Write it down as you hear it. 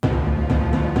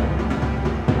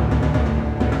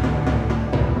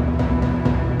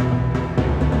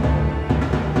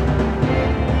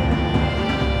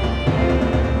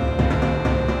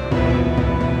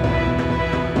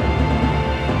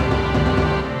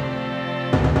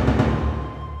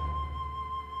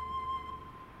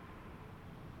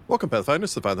Welcome,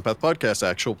 Pathfinders, to the Find the Path podcast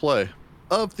actual play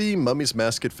of the Mummy's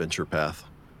Mask Adventure Path.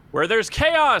 Where there's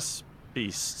chaos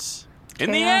beasts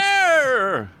in the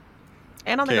air.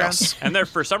 And on the ground. And they're,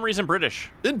 for some reason,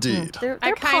 British. Indeed. They're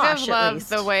I kind posh, of at love least.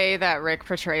 the way that Rick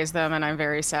portrays them, and I'm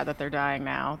very sad that they're dying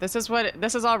now. This is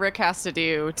all Rick has to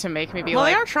do to make me be Well,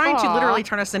 like, they are trying to "Aw." literally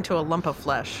turn us into a lump of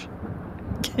flesh.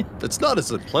 It's not as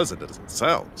unpleasant as it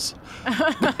sounds.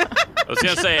 I was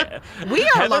going to say, We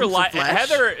are lumps of flesh.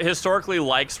 Heather historically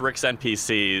likes Rick's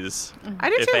NPCs I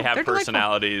do if too. they have They're delightful.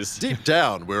 personalities. Deep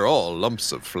down, we're all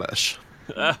lumps of flesh.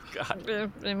 Oh,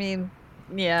 God. I mean,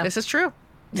 yeah. This is true.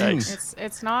 Thanks.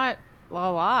 It's not a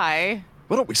lie.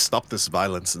 Why don't we stop this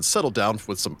violence and settle down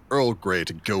with some Earl Grey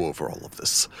to go over all of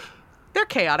this? They're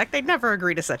chaotic. They'd never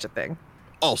agree to such a thing.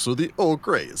 Also, the Earl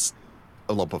Grey is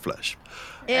a lump of flesh.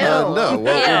 Ew. No, well,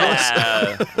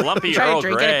 Yeah. Lumpy Try Earl to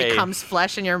drink it, Grey. it becomes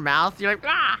flesh in your mouth. You're like,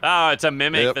 ah! Oh, it's a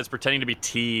mimic Yep. that's pretending to be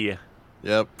tea.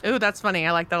 Yep. Ooh, that's funny.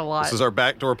 I like that a lot. This is our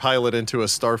backdoor pilot into a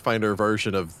Starfinder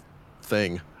version of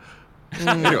Thing.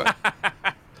 Anyway,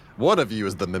 one of you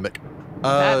is the mimic.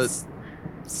 That's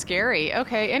scary.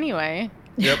 Okay, anyway.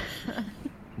 Yep.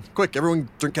 Quick, everyone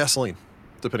drink gasoline,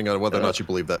 depending on whether or not you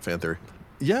believe that fan theory.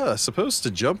 Yeah, supposed to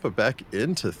jump back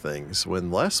into things. When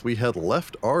last we had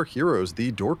left our heroes,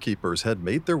 the doorkeepers had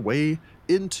made their way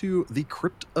into the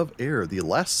Crypt of Air, the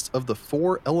last of the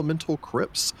 4 elemental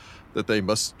crypts that they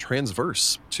must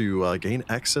transverse to gain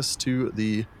access to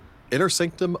the inner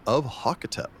sanctum of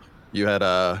Hakatep. You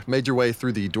had made your way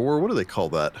through the door. What do they call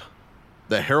that?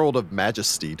 The Herald of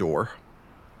Majesty door.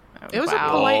 It was Wow.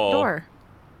 a polite door.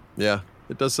 Yeah,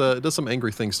 it does some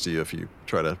angry things to you if you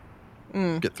try to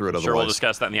get through it otherwise. Sure, we'll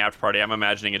discuss that in the after party. I'm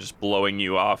imagining it just blowing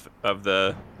you off of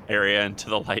the area into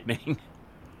the lightning.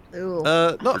 Ooh.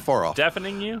 Not far off.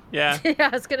 Deafening you? Yeah. Yeah, I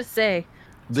was gonna say.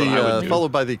 what I would do.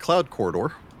 Followed by the Cloud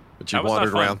Corridor, which you That was not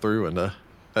wandered fun. around through and had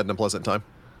an unpleasant time.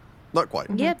 Not quite.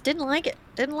 Yeah, didn't like it.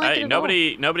 Didn't like it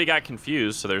Hey, at nobody got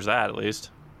confused, so there's that at least.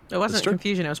 It wasn't true.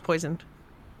 confusion. It was poisoned.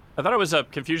 I thought it was a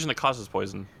confusion that causes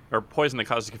poison, or poison that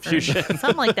causes confusion. all.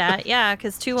 Something like that. Yeah,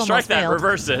 because 2 almost Strike that, failed.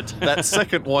 reverse it. That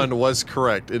second one was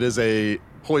correct. It is a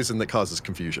poison that causes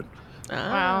confusion.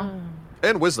 Wow.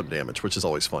 And wisdom damage, which is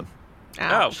always fun. Oh,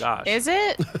 Ouch. gosh. Is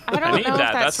it? I don't I need know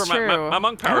that. if that's where true. my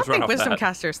monk I powers don't run think off wisdom that.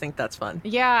 casters think that's fun.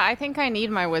 Yeah, I think I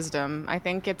need my wisdom. I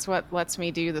think it's what lets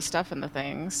me do the stuff and the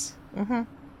things.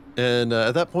 And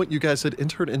at that point, you guys had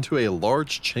entered into a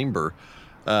large chamber,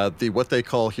 what they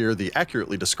call here the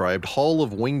accurately described Hall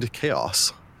of Winged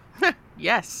Chaos.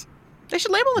 Yes. They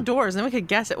should label the doors, and then we could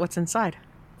guess at what's inside.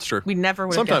 It's true. We never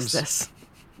would have guessed Sometimes-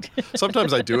 this.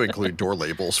 Sometimes I do include door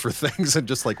labels for things and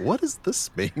just like, what does this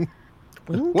mean?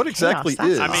 Winged What exactly chaos,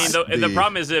 is? that's I mean, the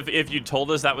problem is if you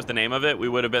told us that was the name of it, we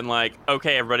would have been like,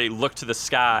 okay, everybody look to the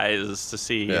skies to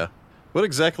see. Yeah. What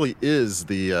exactly is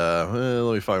the,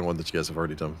 let me find one that you guys have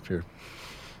already done here.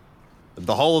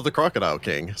 The Hall of the Crocodile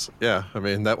King. Yeah, I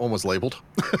mean, that one was labeled.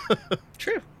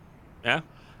 True. Yeah?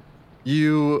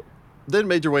 You then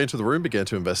made your way into the room, began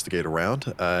to investigate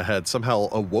around, had somehow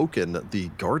awoken the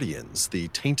Guardians, the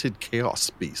tainted chaos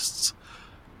beasts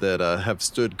that have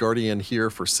stood guardian here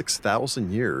for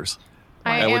 6,000 years.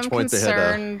 I At am which point they had,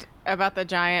 concerned about the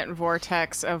giant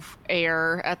vortex of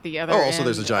air at the other Oh, also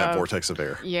there's a end giant of- vortex of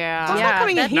air. Yeah. Those are Yeah,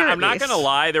 coming in that- here. I'm at not least. gonna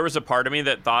lie. There was a part of me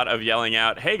that thought of yelling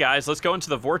out, "Hey guys, let's go into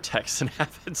the vortex and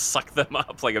have it suck them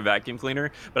up like a vacuum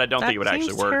cleaner." But I don't think it would That actually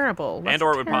seems work. terrible. That's And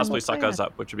or a it would possibly terrible suck us plan.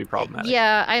 up, which would be problematic.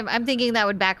 Yeah, I'm thinking that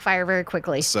would backfire very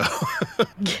quickly. So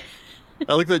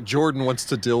I like that Jordan wants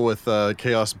to deal with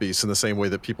chaos beasts in the same way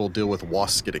that people deal with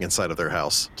wasps getting inside of their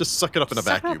house. Just suck it up in a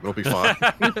Suck vacuum. up. It'll be fine.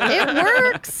 It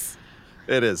works.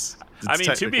 It is. I It's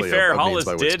mean, to be technically fair, a means Hollis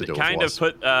by which to did deal with kind of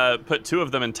wasps. put 2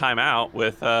 of them in timeout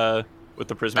with the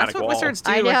prismatic That's what wall. wizards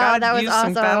do. I know, I gotta that was use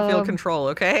some battlefield awesome. control,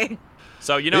 okay?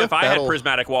 So you know, Yeah, if I battle- had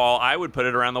prismatic wall, I would put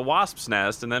it around the wasp's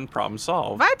nest, and then problem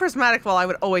solved. If I had prismatic wall, I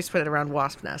would always put it around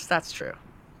wasp nest. That's true.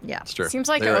 Yeah. It's true. Seems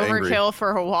like They're angry. overkill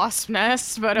for a wasp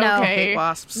nest, but No. I okay. hate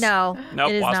wasps. No, Nope,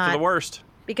 it is wasps are not. the worst.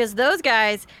 Because those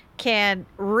guys can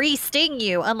re-sting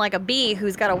you, unlike a bee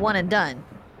who's got a one and done.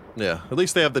 Yeah, at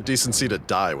least they have the decency to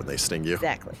die when they sting you.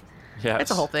 Exactly. Yeah,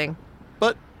 It's a whole thing.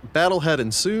 But battle had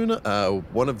ensued.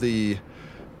 One of the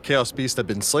chaos beasts had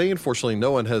been slain. Fortunately,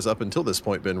 no one has up until this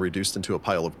point been reduced into a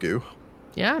pile of goo.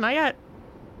 Yeah, not yet.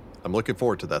 I'm looking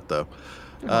forward to that, though.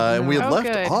 And we had Oh, left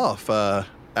good. off,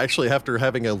 actually, after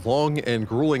having a long and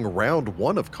grueling round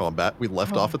 1 of combat, we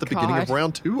left off at the beginning of God.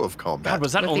 round 2 of combat. God,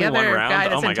 was that With only the one other round? guy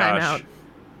that's Oh my in gosh! timeout.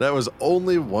 That was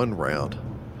only 1 round.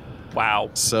 Wow.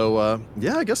 So,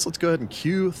 yeah, I guess let's go ahead and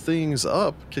cue things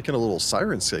up. Kick in a little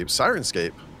Sirenscape.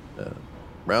 Sirenscape.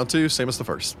 Round 2, same as the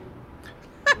first.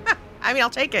 I mean, I'll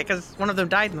take it because one of them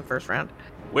died in the first round.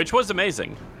 Which was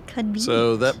amazing. Convenient.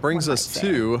 So that brings one us might say.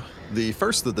 to the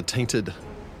first of the tainted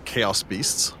chaos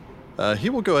beasts. He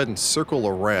will go ahead and circle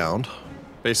around,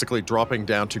 basically dropping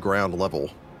down to ground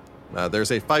level.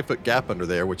 There's a 5-foot gap under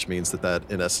there, which means that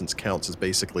in essence counts as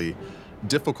basically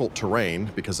difficult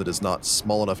terrain because it is not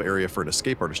small enough area for an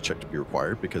escape artist check to be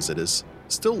required because it is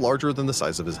still larger than the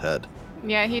size of his head.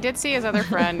 Yeah, he did see his other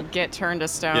friend get turned to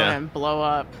stone Yeah. and blow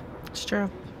up. It's true.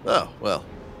 Oh, well,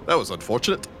 that was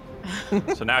unfortunate.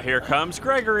 So now here comes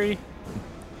Gregory.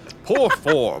 Poor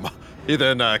form. He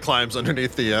then climbs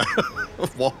underneath the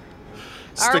wall,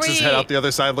 sticks his head we- out the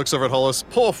other side, looks over at Hollis.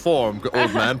 Poor form,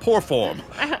 old man, poor form.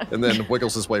 And then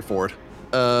wiggles his way forward.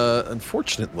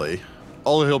 Unfortunately,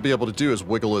 all he'll be able to do is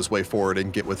wiggle his way forward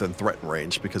and get within threaten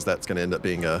range because that's going to end up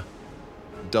being a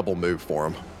double move for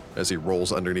him as he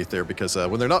rolls underneath there because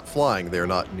when they're not flying, they're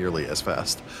not nearly as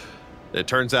fast. It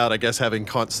turns out, I guess, having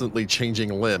constantly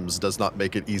changing limbs does not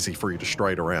make it easy for you to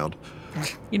stride around.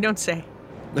 You don't say.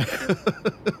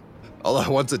 All I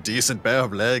want's a decent pair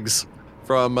of legs.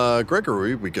 From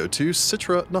Gregory, we go to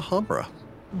Citra Nahamra.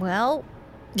 Well,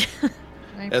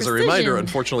 my As a reminder, precision.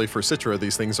 unfortunately for Citra,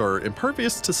 these things are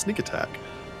impervious to sneak attack.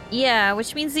 Yeah,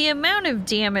 which means the amount of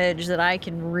damage that I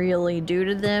can really do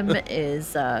to them is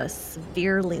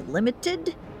severely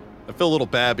limited. I feel a little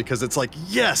bad because it's like,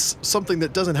 yes, something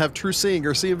that doesn't have true seeing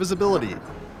or see invisibility,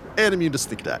 and immune to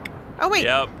sneak attack. Oh, wait.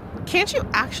 Yep. Can't you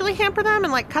actually hamper them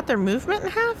and, like, cut their movement in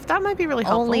half? That might be really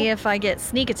helpful. Only if I get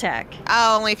sneak attack.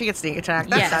 Oh, only if you get sneak attack.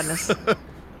 That's Yes. sadness.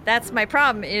 That's my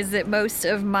problem, is that most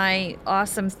of my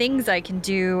awesome things I can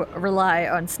do rely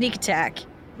on sneak attack.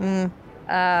 Mm,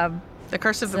 Um, the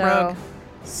curse of the so, rogue.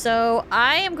 So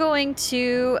I am going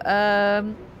to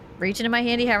reach into my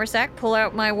handy haversack, pull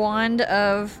out my wand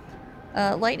of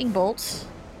lightning bolts,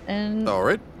 and All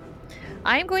right.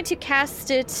 I'm going to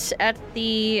cast it at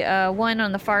the one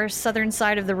on the far southern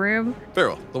side of the room. Very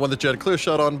well. The one that you had a clear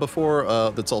shot on before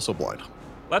that's also blind.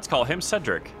 Let's call him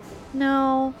Cedric.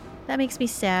 No, that makes me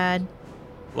sad.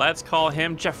 Let's call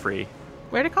him Jeffrey.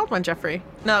 We already called one Jeffrey.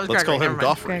 No, it was Let's Gregory. call him never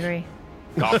mind.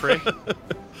 Goffrey. Gregory. Goffrey.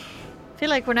 I feel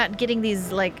like we're not getting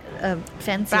these like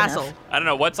fancy Basil. enough. I don't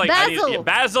know. What's like... Basil.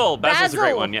 Basil's a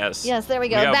great one, yes. Yes, there we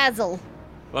go. We got- Basil.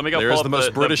 Let me go There's pull the up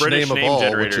most British, name of all,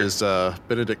 generator. which is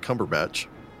Benedict Cumberbatch.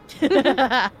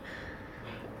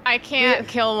 I can't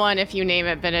kill one if you name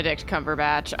it Benedict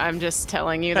Cumberbatch. I'm just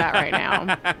telling you that right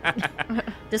now.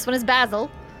 This one is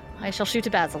Basil. I shall shoot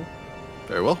at Basil.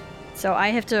 Very well. So I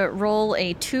have to roll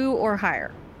a 2 or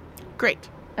higher. Great.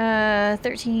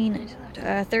 13,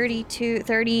 32,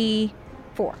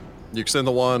 34. You extend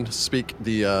the wand, speak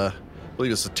the, I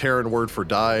believe it's a Terran word for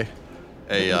die.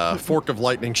 A fork of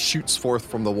lightning shoots forth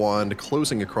from the wand,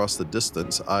 closing across the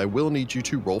distance. I will need you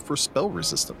to roll for spell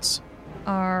resistance.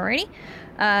 Alrighty.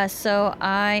 So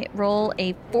I roll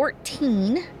a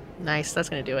 14 Nice. That's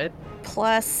going to do it.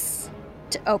 plus...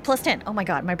 plus 10. Oh my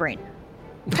god, my brain.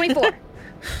 24.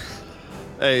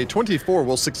 A 24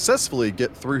 will successfully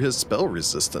get through his spell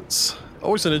resistance.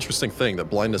 Always an interesting thing that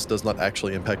blindness does not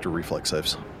actually impact your reflex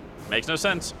saves. Makes no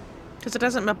sense. Because it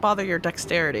doesn't bother your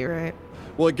dexterity, right?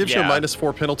 Well, it gives you a Yeah.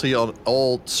 -4 penalty on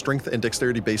all strength and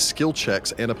dexterity-based skill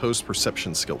checks and opposed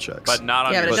perception skill checks. But not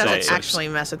on Yeah, your but it doesn't saves. actually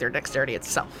mess with your dexterity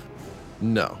itself.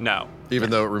 No. No. Even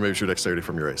though it removes your dexterity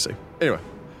from your AC. Anyway.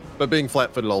 But being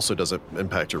flat-footed also doesn't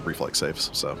impact your reflex saves,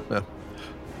 so, yeah.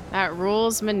 That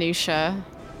rules minutia.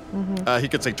 He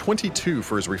gets a 22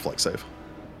 for his reflex save.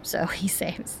 So he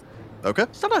saves. Okay.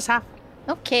 Still does half.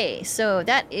 Okay, so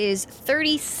that is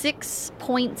 36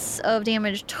 points of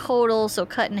damage total. So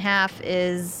cut in half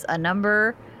is a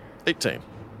number. 18.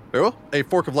 Very well. A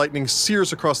fork of lightning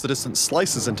sears across the distance,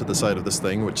 slices into the side of this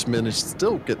thing, which managed to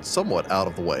still get somewhat out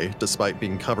of the way, despite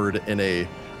being covered in a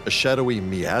shadowy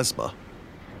miasma.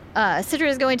 Citra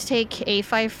is going to take a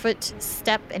 5-foot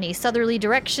step in a southerly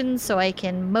direction so I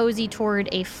can mosey toward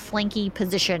a flanky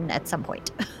position at some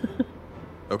point.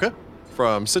 Okay.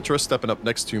 From Citra stepping up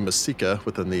next to Masika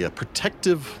within the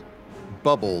protective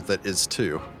bubble that is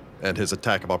 2 and his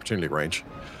attack of opportunity range.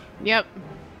 Yep.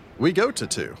 We go to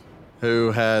 2,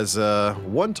 who has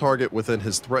one target within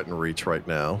his threaten reach right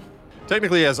now.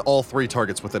 Technically, he has all 3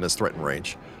 targets within his threaten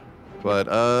range. But,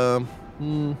 all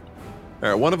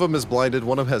right, one of them is blinded,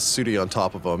 one of them has Sudi on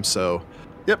top of him, so...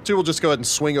 Yep, 2 will just go ahead and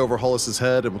swing over Hollis's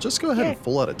head, and we'll just go ahead and Yay.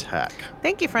 full-out attack.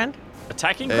 Thank you, friend.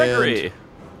 Attacking And- Gregory.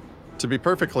 To be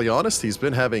perfectly honest, he's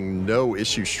been having no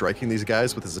issue striking these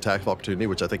guys with his attack of opportunity,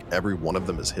 which I think every one of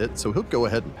them is hit, so he'll go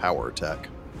ahead and power attack.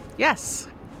 Yes.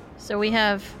 So we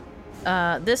have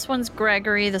this one's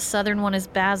Gregory, the southern one is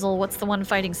Basil. What's the one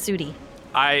fighting Sudi?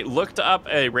 I looked up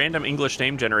a random English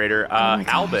name generator, my God.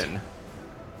 Albin.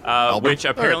 Albin? Which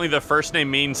apparently the first name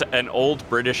means an old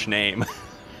British name.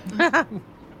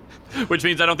 Which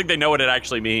means I don't think they know what it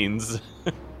actually means.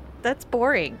 That's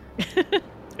boring.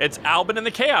 It's Albin and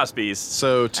the Chaos Beast.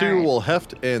 So 2 All right. will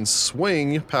heft and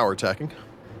swing power attacking.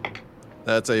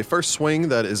 That's a first swing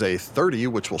that is a 30,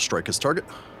 which will strike his target.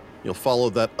 You'll follow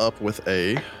that up with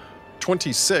a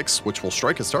 26, which will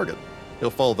strike his target. He'll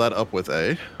follow that up with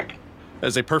a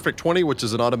perfect 20, which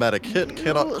is an automatic hit.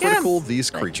 Cannot critical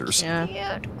these creatures.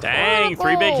 Yeah. Dang,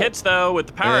 3 big hits though with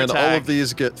the power And attack. all of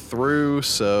these get through,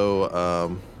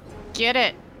 so Get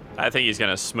it. I think he's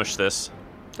gonna smush this.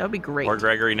 That would be great. Or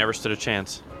Gregory never stood a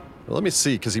chance. well, let me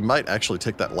see, because he might actually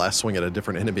take that last swing at a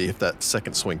different enemy if that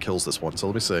second swing kills this one. So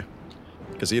let me see.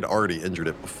 Because he had already injured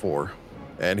it before.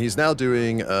 And he's now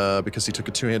doing, because he took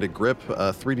a two-handed grip,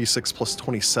 3d6 plus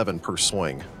 27 per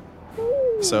swing.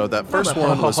 So that first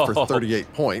one was for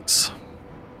 38 points.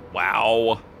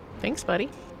 Wow. Thanks, buddy.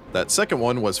 That second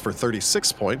one was for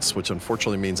 36 points, which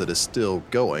unfortunately means it is still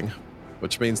going.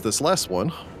 Which means this last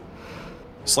one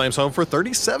slams home for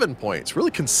 37 points,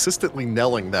 really consistently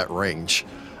nailing that range.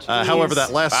 However,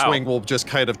 that last Wow. swing will just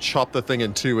kind of chop the thing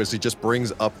in two as he just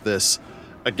brings up this,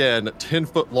 again,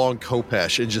 10-foot-long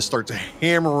Khopesh and just starts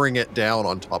hammering it down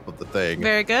on top of the thing.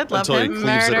 Very good. Love Until he him.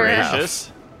 cleaves it in Murderous. half.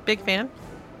 Gracious. Big fan.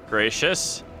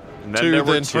 Gracious. And then 2 there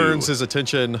were then 2. turns his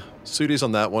attention. Sudi's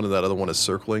on that one, and that other one is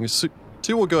circling.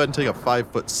 2 will go ahead and take a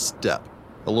 5-foot step,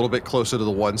 a little bit closer to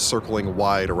the one circling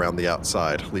wide around the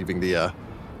outside, leaving the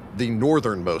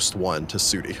northernmost one to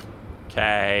Sudi.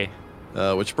 Okay.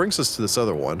 Which brings us to this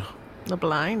other one, The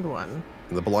blind one.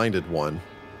 the blinded one,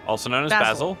 Also known as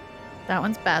Basil. Basil. That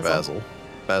one's Basil.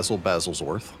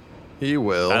 Basilsworth. He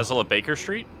will Basil of Baker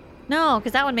Street. No,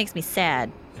 because that one makes me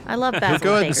sad. I love Basil. he'll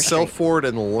go ahead Baker and Street. self-forward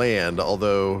and land,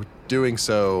 although doing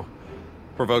so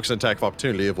provokes an attack of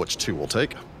opportunity, of which 2 will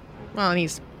take. Well, and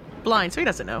he's blind, so he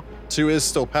doesn't know. 2 is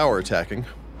still power attacking,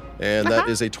 and that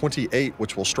is a 28,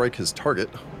 which will strike his target.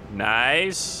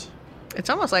 Nice. It's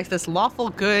almost like this lawful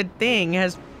good thing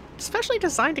has specially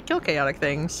designed to kill chaotic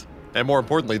things. And more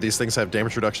importantly, these things have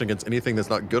damage reduction against anything that's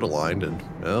not good aligned, and,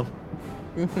 well,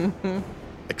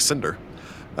 Excinder.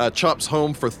 Chops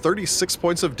home for 36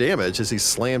 points of damage as he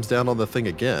slams down on the thing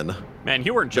again. Man,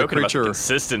 you weren't joking about the creature-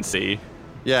 consistency.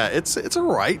 Yeah, it's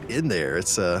right in there.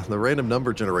 It's the random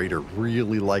number generator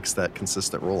really likes that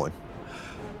consistent rolling.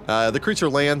 The creature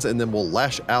lands and then will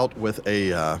lash out with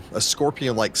a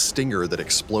scorpion-like stinger that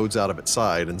explodes out of its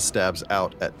side and stabs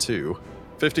out at 2.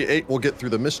 58 will get through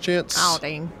the mischance. Oh,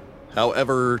 dang.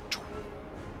 However,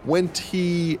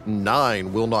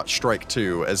 29 will not strike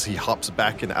 2 as he hops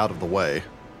back and out of the way.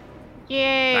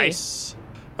 Yay. Nice.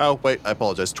 Oh, wait, I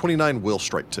apologize. 29 will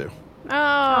strike 2.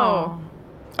 Oh.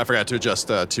 I forgot to adjust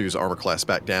 2's armor class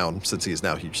back down since he is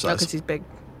now huge Oh, size. because he's big.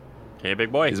 Hey,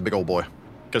 big boy. He's a big old boy.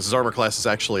 Because his armor class is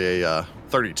actually a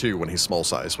 32 when he's small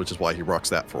size, which is why he rocks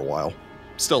that for a while.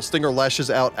 Still, Stinger lashes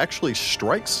out, actually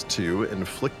strikes 2,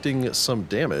 inflicting some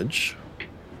damage.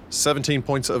 17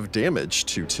 points of damage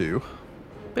to 2.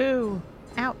 Boo.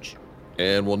 Ouch.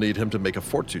 And we'll need him to make a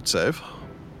fortitude save.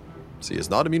 So he is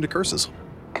not immune to curses.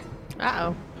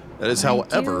 Uh-oh. That is,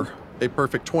 Thank however, a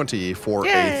perfect 20 for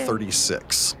Yay. a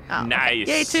 36. Oh, Nice.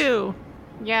 Yay, too.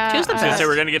 Yeah. Choose the I was gonna best. say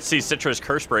we're gonna get to see Citra's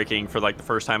curse breaking for like the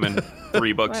first time in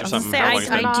 3 books or I was something. Say, gonna How say,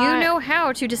 long it's I been? do know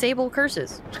how to disable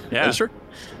curses. Yeah. That is true.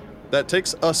 That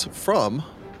takes us from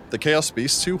the Chaos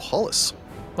Beast to Hollis.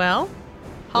 Well, one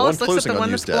Hollis looks at closing the on one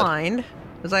you that's is dead. blind.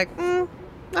 It's like,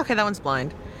 okay, that one's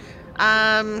blind.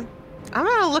 I'm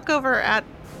gonna look over at.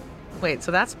 Wait,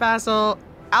 so that's Basil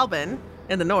Albin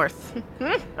in the north.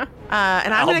 And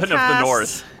I'm Albin gonna of the cast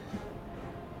North.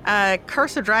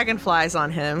 Curse of Dragonflies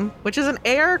on him, which is an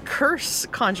air curse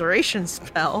conjuration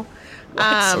spell.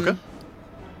 Okay.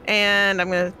 And I'm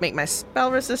gonna make my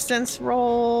spell resistance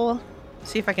roll.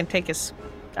 See if I can take his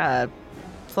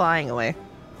flying away.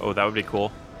 Oh, that would be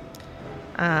cool.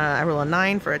 I roll a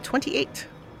 9 for a 28.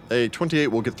 A 28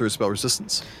 will get through spell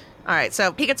resistance. All right,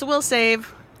 so he gets a will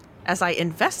save as I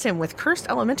invest him with cursed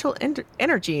elemental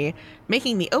energy,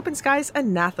 making the open skies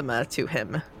anathema to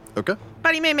him. Okay.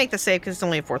 But he may make the save because it's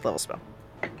only a 4th level spell.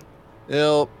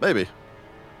 Well, maybe.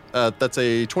 That's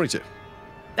a 22.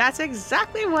 That's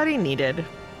exactly what he needed.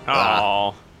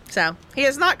 Oh, So he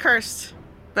is not cursed,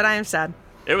 but I am sad.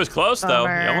 it was close though.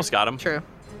 Bummer. You almost got him. True.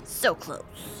 So close.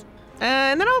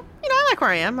 And then I like where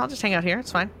I am. I'll just hang out here.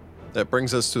 It's fine. That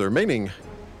brings us to the remaining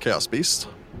Chaos Beast.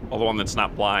 Well, the one that's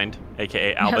not blind,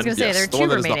 aka I was Albin. gonna say, Yes, there are the 2 one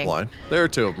that is remaining. not blind. There are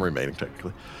 2 of them remaining,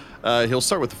 technically. He'll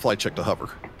start with the flight check to hover.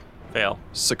 Fail.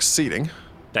 Succeeding.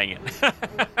 Dang it.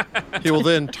 He will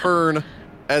then turn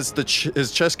as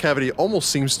his chest cavity almost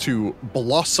seems to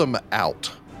blossom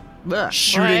out Ugh.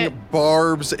 shooting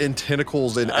barbs and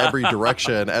tentacles in every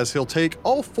direction as he'll take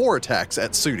all 4 attacks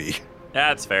at Sudi.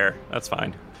 That's fair. That's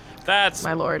fine. That's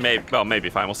My lord. maybe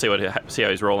fine. We'll see how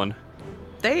he's rolling.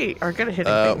 They are good at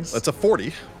hitting things. That's a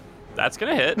 40. That's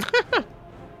gonna hit.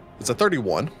 It's a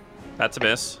 31. That's a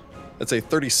miss. It's a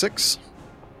 36.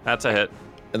 That's a hit.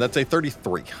 And that's a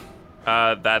 33.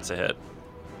 That's a hit.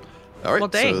 All right, Well,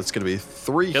 dang. so it's going to be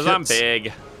 3 hits. Because I'm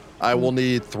big. I will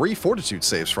need 3 fortitude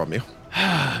saves from you.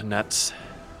 Nuts.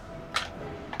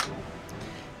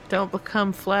 Don't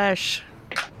become flesh.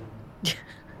 Do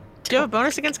you have a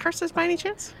bonus against curses by any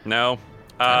chance? No.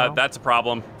 Oh. That's a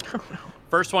problem.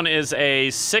 First one is a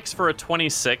 6 for a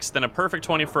 26, then a perfect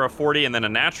 20 for a 40, and then a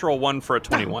natural 1 for a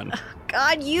 21.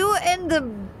 God, you and the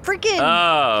freaking.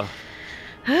 Oh.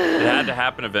 It had to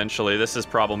happen eventually. This is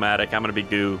problematic. I'm going to be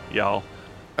goo, y'all.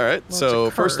 All right, Well, so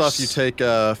it's a first off, curse. you take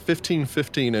 15,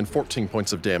 15, and 14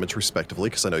 points of damage, respectively,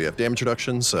 because I know you have damage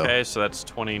reductions. So, Okay, so that's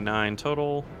 29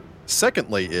 total.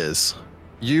 secondly, is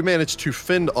you manage to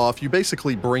fend off. You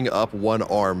basically bring up one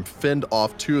arm, fend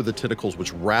off 2 of the tentacles,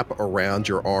 which wrap around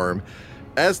your arm.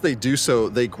 As they do so,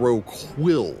 they grow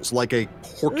quills like a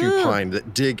porcupine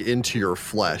that dig into your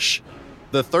flesh.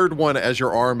 The third one, as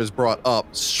your arm is brought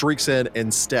up, streaks in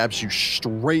and stabs you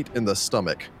straight in the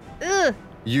stomach. Ugh.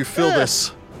 You feel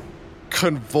this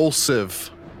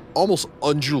convulsive, almost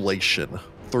undulation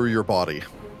through your body.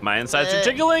 My insides are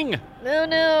jiggling.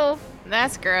 No.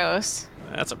 That's gross.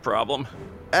 That's a problem.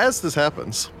 As this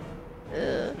happens,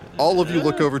 all of you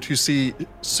look over to see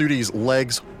Sudi's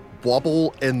legs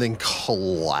wobble and then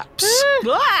collapse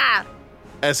Ah!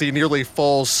 as he nearly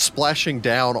falls, splashing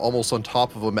down almost on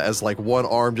top of him as like one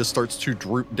arm just starts to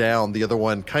droop down, the other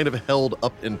one kind of held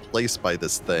up in place by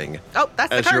this thing Oh, that's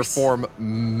the as curse. your form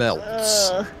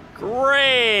melts.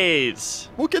 Great.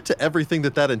 We'll get to everything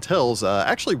that entails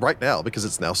actually right now because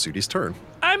it's now Sudi's turn.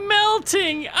 I'm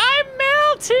melting. I'm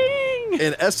melting.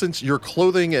 In essence, your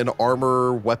clothing and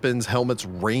armor, weapons, helmets,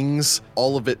 rings,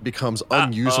 all of it becomes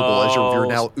unusable as your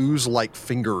now ooze-like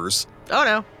fingers. Oh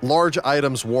no. Large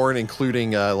items worn,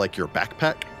 including like your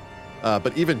backpack,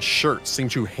 but even shirts seem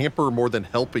to hamper more than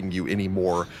helping you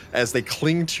anymore as they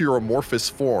cling to your amorphous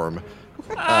form,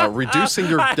 reducing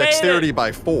your I hate dexterity it.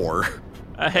 by 4.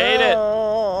 I hate it.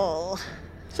 Oh.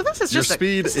 So this is Your just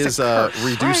speed this is a curse,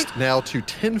 reduced right? now to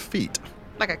 10 feet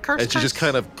Like a curse. as you just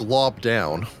kind of glob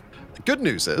down. Good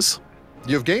news is,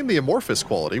 you've gained the amorphous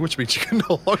quality, which means you can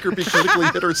no longer be critically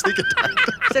hit or sneak attack.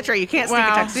 Citra, you can't sneak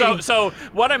Wow. attack. So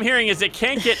what I'm hearing is it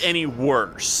can't get any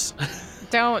worse.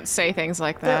 Don't say things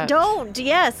like that. Don't.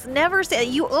 Yes, never say.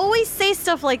 You always say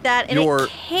stuff like that, and Your- it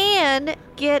can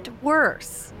get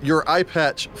worse. Your eye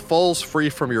patch falls free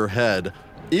from your head.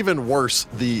 Even worse,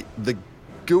 the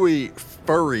gooey,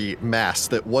 furry mass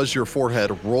that was your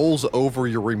forehead rolls over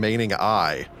your remaining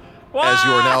eye. As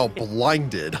you are now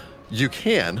blinded, you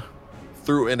can,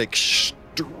 through an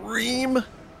extreme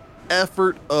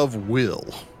effort of will,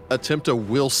 attempt a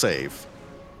will save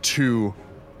to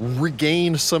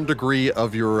regain some degree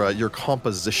of your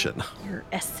composition. Your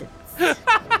essence.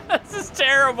 This is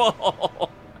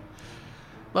terrible.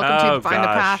 Welcome Oh, to Find the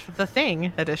gosh. Path, the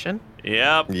Thing edition.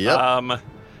 Yep. Yep.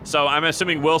 So I'm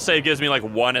assuming will save gives me like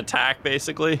 1 attack,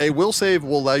 basically. A will save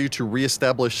will allow you to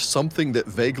reestablish something that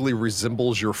vaguely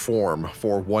resembles your form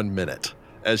for 1 minute,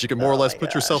 as you can more or less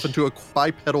put yourself into a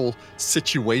bipedal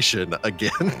situation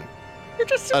again, You're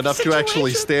just enough to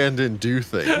actually stand and do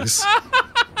things.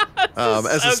 As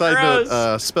a so side gross.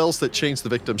 note, spells that change the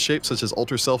victim's shape, such as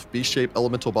Alter Self, Beast Shape,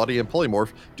 Elemental Body, and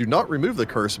Polymorph, do not remove the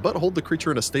curse, but hold the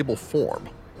creature in a stable form.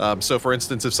 So, for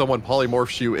instance, if someone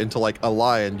polymorphs you into like a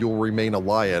lion, you'll remain a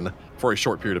lion for a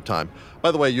short period of time. By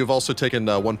the way, you've also taken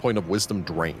 1 point of wisdom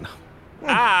drain.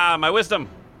 My wisdom.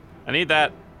 I need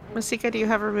that. Masika, do you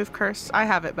have Remove Curse? I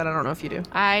have it, but I don't know if you do.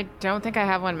 I don't think I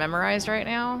have one memorized right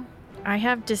now. I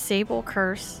have disable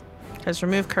curse. Because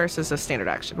Remove Curse is a standard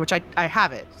action, which I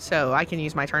have it, so I can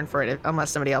use my turn for it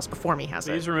unless somebody else before me has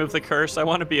Please it. remove the curse. I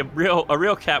want to be a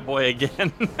real cat boy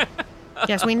again.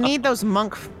 Yes, we need those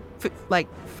monk,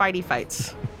 fighty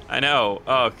fights. I know.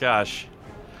 Oh gosh.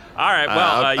 All right.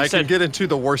 Well, I you can said get into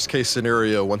the worst case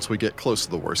scenario once we get close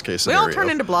to the worst case We scenario. all turn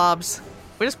into blobs.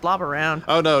 We just blob around.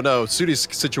 Oh, no. Sudi's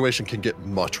situation can get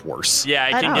much worse. yeah.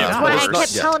 I can know. get That's That's why worse. I Not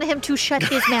kept yet. telling him to shut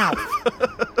his mouth.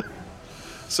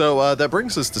 So that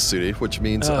brings us to Sudi, which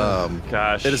means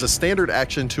Gosh. it is a standard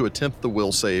action to attempt the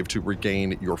will save to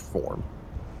regain your form.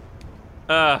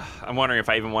 I'm wondering if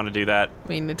I even want to do that. I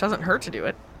mean, it doesn't hurt to do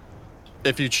it.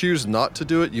 If you choose not to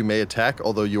do it, you may attack,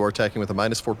 although you are attacking with a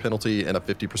 -4 penalty and a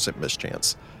 50%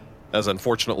 mischance. As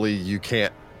unfortunately, you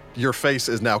can't. Your face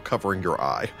is now covering your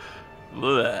eye.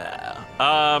 Blech.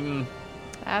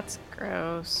 That's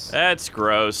gross. That's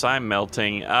gross. I'm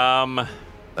melting.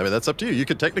 I mean, that's up to you. You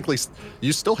could technically,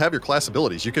 you still have your class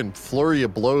abilities. You can flurry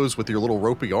of blows with your little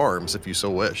ropey arms if you so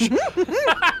wish.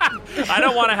 I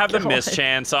don't want to have the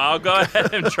mischance, so I'll go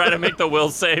ahead and try to make the will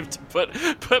save to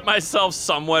put myself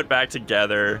somewhat back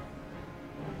together.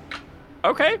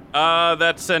 Okay,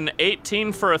 that's an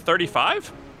 18 for a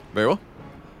 35. Very well.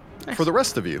 For the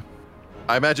rest of you,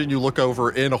 I imagine you look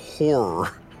over in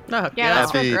horror Oh, Yeah,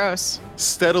 that's the- real gross.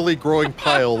 steadily growing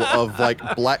pile of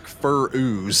like black fur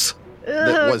ooze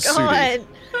that was Sudi.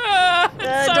 God.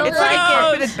 Don't It's like a like it.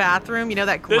 carpeted bathroom. You know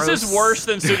that gross. This is worse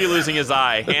than Sudi losing his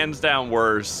eye. Hands down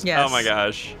worse. Yes. Oh my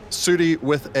gosh. Sudi,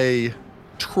 with a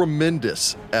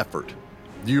tremendous effort,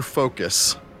 you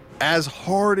focus as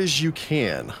hard as you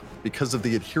can because of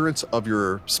the adherence of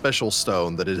your special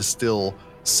stone that it is still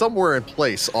somewhere in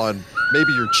place on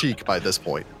maybe your cheek by this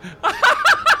point.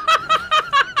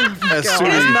 As It is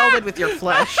Sudi, melded with your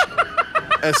flesh.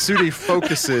 as Sudi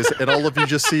focuses, and all of you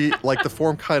just see like the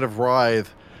form kind of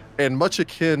writhe, and much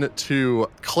akin to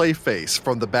Clayface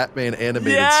from the Batman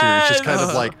animated series, just kind of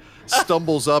Yes! like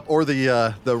stumbles up, or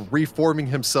the reforming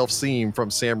himself scene from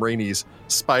Sam Raimi's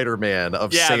Spider-Man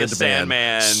of Yeah, the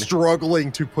Sandman, Sandman.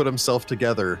 struggling to put himself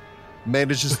together,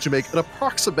 manages to make an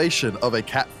approximation of a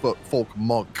catfoot folk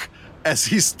monk as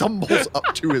he stumbles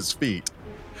up to his feet.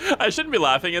 I shouldn't be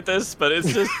laughing at this, but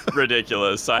it's just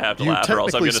ridiculous. I have to You, laugh or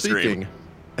else I'm technically going to scream. speaking,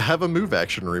 have a move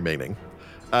action remaining.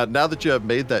 Now that you have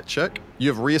made that check, you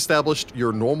have reestablished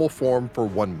your normal form for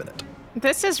 1 minute.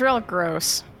 This is real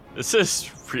gross. This is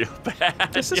real bad.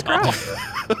 This is y'all.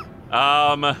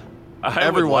 gross.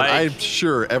 Everyone, I'm I'm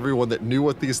sure everyone that knew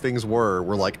what these things were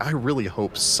like, I really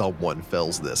hope someone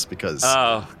fells this because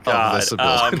Oh of God. this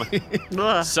ability.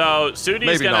 Ugh. So Sudi's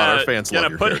Maybe gonna, not, our fans gonna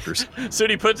love your put, characters.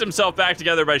 Sudi puts himself back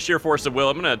together by sheer force of will.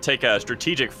 I'm gonna take a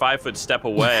strategic 5-foot step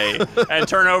away and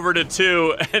turn over to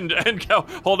 2 and go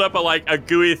hold up a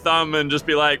gooey thumb and just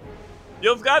be like,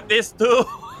 "You've got this too."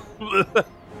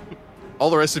 All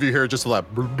the rest of you hear just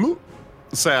like bloop, bloop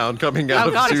sound coming out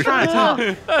Oh God, of he's Sudi. trying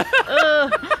to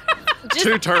talk. Just-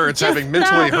 2 turns, just having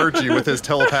mentally stop. heard you with his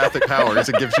telepathic powers,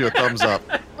 and gives you a thumbs up.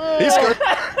 He's good.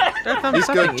 They're thumbs He's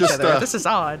good, upping each just, other. uh, This is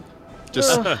odd.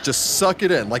 Just suck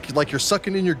it in, like you're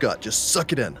sucking in your gut. Just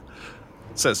suck it in.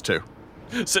 Says 2.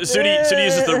 So Sudi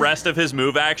uses the rest of his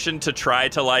move action to try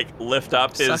to lift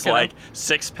up his Suck it up.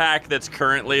 6-pack that's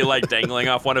currently dangling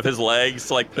off one of his legs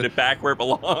to put it back where it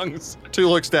belongs. 2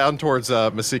 looks down towards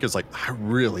Masika's like, I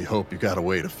really hope you got a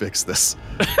way to fix this.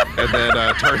 And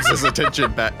then turns his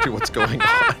attention back to what's going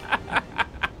on.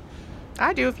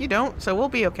 I do if you don't, so we'll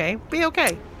be okay. Be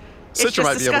okay. It's Citra just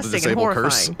might be able to disgusting and disable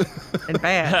curse. horrifying and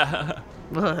bad.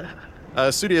 Ugh.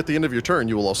 Sudi, at the end of your turn,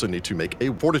 you will also need to make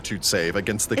a fortitude save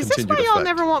against the Is this continued why y'all effect.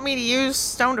 never want me to use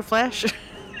stone to flesh?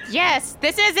 Yes,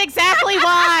 this is exactly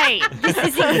why. This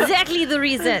is exactly the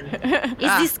reason. It's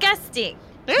Ah. disgusting.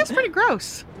 It's pretty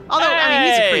gross. Although, I mean,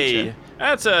 he's a Hey, creature.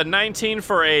 That's a 19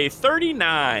 for a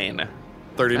 39.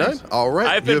 39? Nice. All right.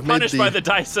 I've you been have made punished by the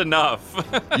dice enough.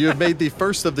 You have made the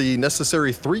first of the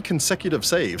necessary 3 consecutive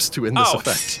saves to end this Oh.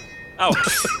 effect. Oh,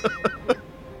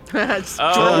 It's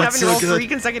Oh, Jordan it's having to roll so good. 3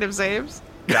 consecutive saves.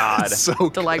 God. So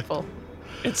good. Delightful.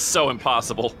 It's so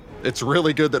impossible. It's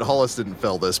really good that Hollis didn't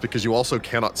fail this because you also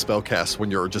cannot spellcast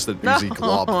when you're just an oozy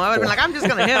glob. I would have been like, I'm just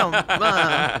going to hit him.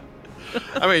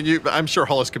 I mean, I'm sure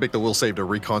Hollis could make the will save to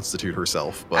reconstitute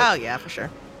herself. Oh, But yeah, for sure.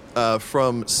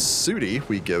 from Sudi,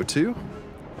 we go to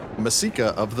Masika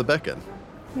of the Beacon.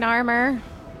 Narmer,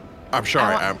 I'm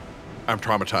sorry, I I'm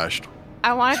traumatized.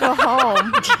 I want to go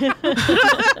home.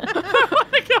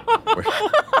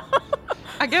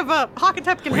 I give up.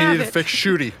 Hawkentep can We have need to it. fix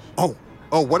Shooty. Oh,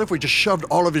 what if we just shoved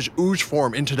all of his ooze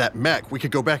form into that mech? We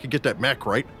could go back and get that mech,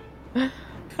 right?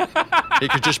 He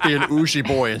could just be an oozy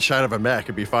boy inside of a mech.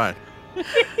 It'd be fine. Which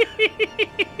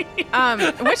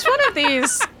one of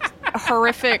these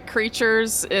horrific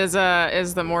creatures is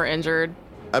the more injured?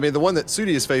 I mean, the one that Sudi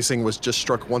is facing was just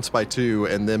struck once by 2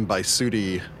 and then by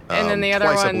Sudi And then the other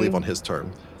twice, I one- believe, on his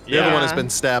turn. The other one has Yeah. been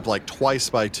stabbed twice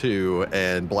by 2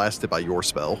 and blasted by your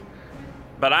spell.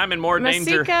 But I'm in more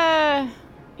danger. Masika,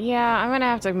 yeah, I'm gonna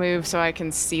have to move so I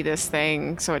can see this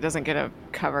thing so it doesn't get a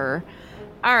cover.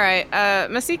 All right,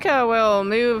 Masika will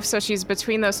move so she's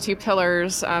between those 2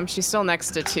 pillars. She's still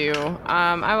next to 2.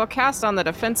 I will cast on the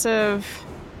defensive.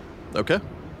 Okay.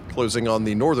 Closing on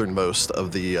the northernmost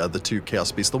of the 2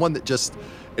 chaos beasts, the one that just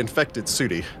infected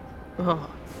Sudi. Oh.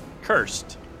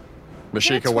 Cursed.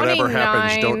 Mashika, Yeah, whatever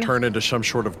happens, 29. don't turn into some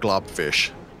sort of globfish.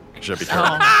 Should be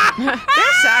terrible. They're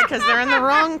sad because they're in the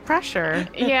wrong pressure.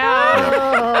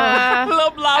 Yeah.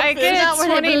 Love, love, I fish. get not where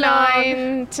they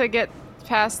 29 to get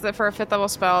pass that for a 5th level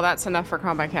spell. That's enough for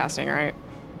combat casting, right?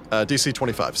 DC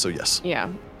 25, so yes. Yeah.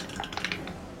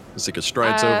 Masika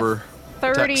strides over.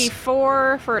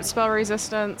 34 for its spell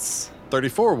resistance.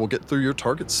 34 will get through your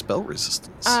target's spell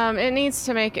resistance. It needs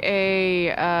to make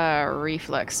a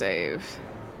reflex save.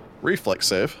 Reflex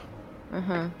save.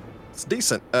 Uh-huh. It's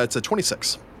decent. It's a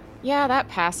 26. Yeah, that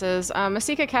passes.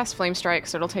 Masika casts Flame Strike,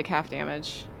 so it'll take half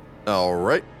damage. All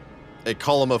right. A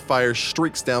column of fire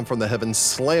streaks down from the heavens,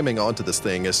 slamming onto this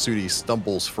thing as Sudi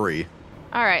stumbles free.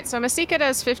 All right, so Masika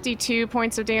does 52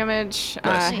 points of damage.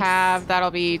 Nice. That'll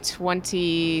be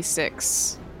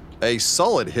 26. A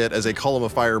solid hit as a column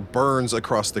of fire burns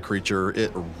across the creature.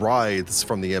 It writhes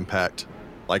from the impact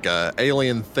like a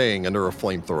alien thing under a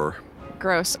flamethrower.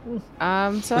 Gross. So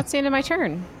that's the end of my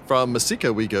turn. From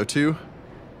Masika, we go to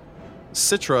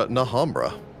Citra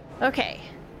Nahambra. Okay,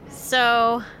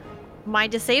 so my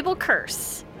disable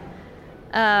curse.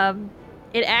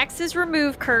 It acts as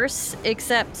remove curse,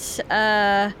 except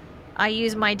I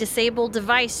use my disable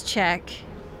device check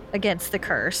against the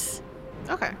curse.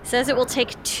 Okay. Says it will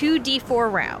take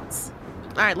 2d4 rounds.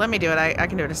 All right, let me do it. I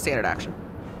can do it as standard action.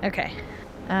 Okay.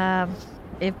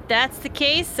 If that's the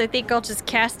case, I think I'll just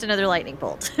cast another lightning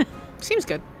bolt. Seems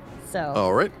good. So.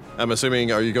 All right. I'm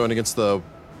assuming, are you going against the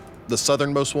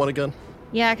southernmost one again?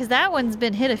 Yeah, because that one's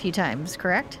been hit a few times,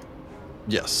 correct?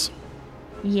 Yes.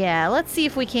 Yeah, let's see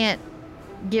if we can't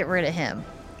get rid of him.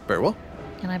 Very well.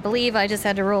 And I believe I just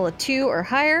had to roll a 2 or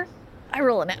higher. I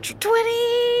roll a natural 20.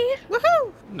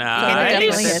 Woohoo! Nice. definitely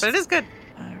But hits. it is good.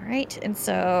 All right, and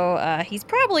so he's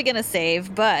probably going to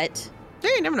save, but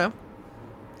Yeah, you never know.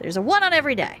 there's a 1 on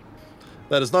every die.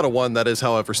 That is not a 1. That is,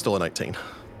 however, still a 19.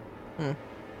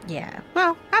 Yeah.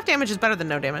 Well, half damage is better than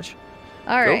no damage.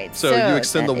 All Cool. right. So you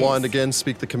extend the that wand is- again,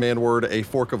 speak the command word. A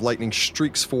fork of lightning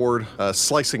streaks forward,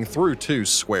 slicing through to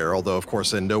Square, although, of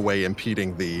course, in no way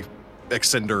impeding the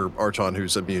extender Archon,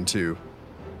 who's immune to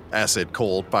acid,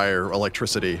 cold, fire,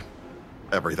 electricity,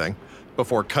 everything,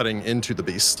 before cutting into the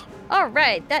beast. All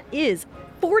right, that is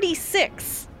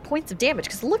 46 points of damage.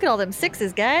 Because look at all them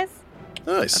 6s, guys.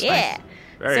 Nice. Yeah.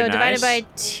 Very so nice. divided by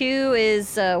 2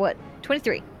 is what?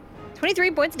 23.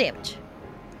 23 points of damage.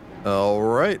 All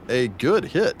right, a good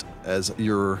hit as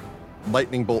your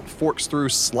lightning bolt forks through,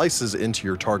 slices into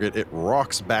your target. It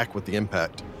rocks back with the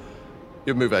impact.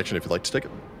 You have move action if you'd like to take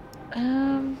it.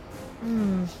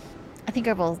 I think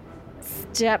I will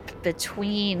step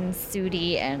between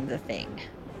Sudi and the thing.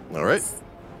 All right.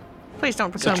 Please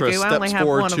don't become Citra goo. I only steps have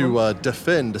forward one of them. to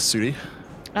defend Sudi.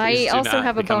 I Please do also not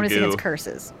have a become bonus goo. against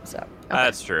curses, so.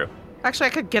 That's true. Actually, I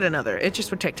could get another. It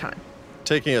just would take time.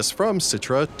 Taking us from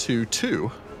Citra to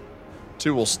 2.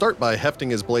 2 will start by hefting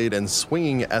his blade and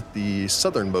swinging at the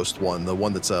southernmost one, the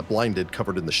one that's blinded,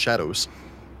 covered in the shadows.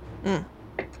 That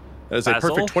is a Basil?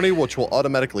 perfect 20, which will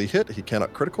automatically hit. He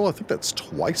cannot critical. I think that's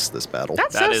twice this battle.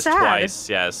 That's That so is sad. twice,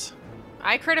 yes.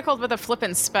 I criticaled with a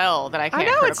flippin' spell that I I can't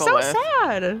know, it's critical so with.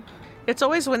 sad. It's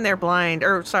always when they're blind,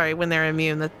 or sorry, when they're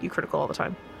immune that you critical all the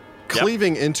time.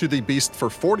 Cleaving into the beast for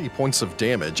 40 points of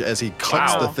damage as he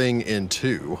cuts Wow. the thing in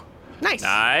 2. Nice.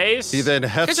 Nice. He then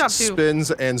hefts, job, Sue.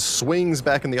 spins, and swings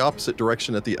back in the opposite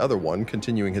direction at the other one,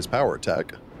 continuing his power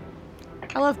attack.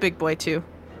 I love Big Boy too.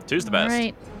 Two's the best. All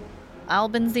right.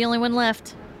 Albin's the only one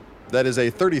left. That is a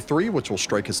 33, which will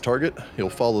strike his target. He'll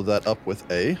follow that up with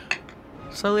a...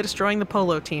 Slowly destroying the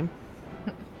polo team.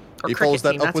 Or He cricket follows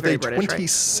that team, up that's with very a British, right?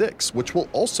 26, which will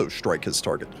also strike his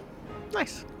target.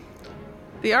 Nice.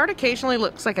 The art occasionally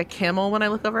looks like a camel when I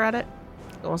look over at it.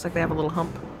 Almost like they have a little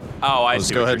hump. Oh, I Let's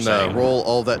see go what ahead you're and saying. roll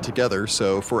all that together.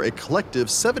 So for a collective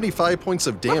 75 points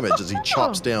of damage as he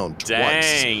chops down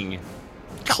twice, Dang.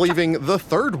 cleaving the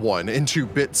third one into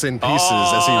bits and pieces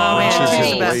as he Oh, reaches man,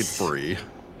 his jeez. blade free.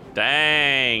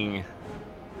 Dang.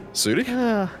 Sudi?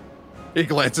 Ugh. He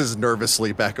glances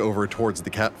nervously back over towards the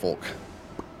catfolk,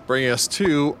 bringing us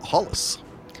to Hollis.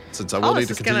 Since I will Hollis need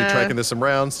to is continue gonna- tracking this some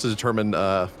rounds to determine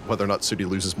whether or not Sudi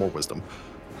loses more wisdom.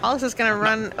 Hollis is going to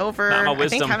run over, not my I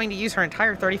think wisdom. having to use her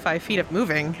entire 35 feet of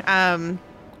moving,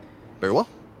 Very well.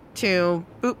 to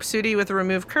boop Sudi with a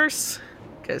remove curse.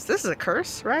 Because this is a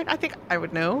curse, right? I think I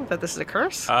would know that this is a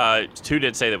curse. 2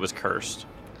 did say that was cursed.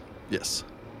 Yes.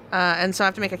 And so I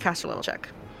have to make a caster level check.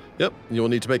 Yep. You will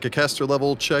need to make a caster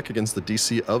level check against the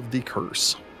DC of the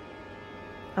curse.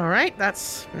 All right,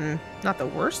 that's not the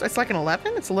worst. It's like an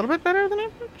 11. It's a little bit better than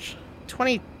average.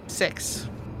 26.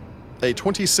 A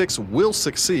 26 will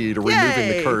succeed, removing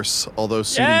the Yay! curse, although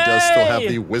Sudi does still have Yay!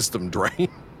 the wisdom drain.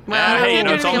 Well, hey, I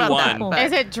no, it's don't know only about that, one. but-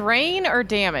 Is it drain or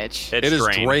damage? It's It is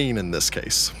drain. drain in this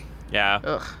case. Yeah,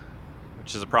 Ugh.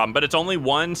 which is a problem. But it's only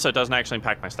 1, so it doesn't actually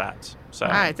impact my stats. So.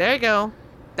 All right, there you go.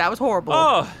 That was horrible.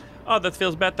 Oh, Oh, that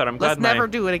feels better. I'm glad Let's never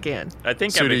do it again. I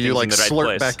think Sudi, everything's you like in the right slurp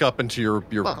place. back up into your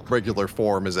Oh. regular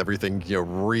form as everything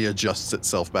readjusts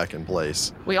itself back in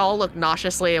place. We all look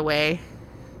nauseously away.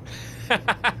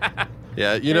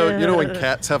 Yeah, you know when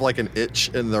cats have like an itch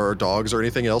in their dogs or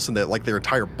anything else, and that like their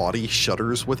entire body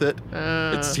shudders with it.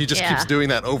 He just keeps Yeah. doing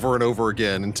that over and over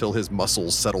again until his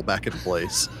muscles settle back in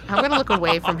place. I'm gonna look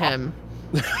away from him.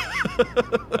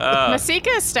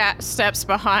 Masika steps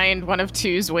behind one of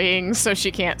Two's wings so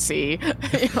she can't see. Narmer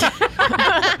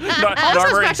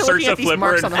back to inserts looking a at these flipper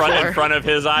marks in on the front floor. of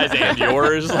his eyes and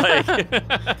yours. Like,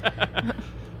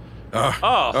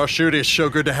 Oh, Shooty, it's so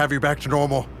good to have you back to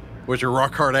normal with your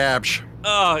rock hard abs.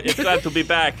 oh, it's glad to be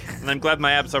back, and I'm glad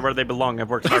my abs are where they belong. I've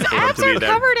worked hard for them Abs to be are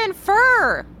there. covered in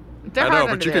fur. They're I hard know,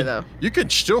 but under you there, can though. you can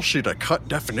still see the cut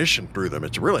definition through them.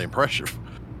 It's really impressive.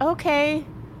 Okay.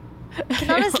 I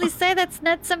can honestly say that's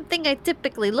not something I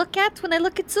typically look at when I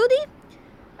look at Sudi.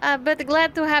 But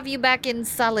glad to have you back in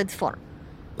solid form.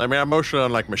 I mean, I'm mostly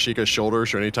on like Mashika's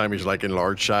shoulders, so anytime he's like in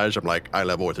large size, I'm like eye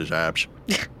level with his abs.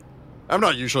 I'm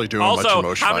not usually doing much Also, in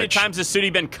most how many fights. times has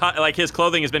Sudi been cut? Like his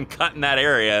clothing has been cut in that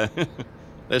area.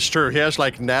 It's true. He has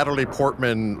like Natalie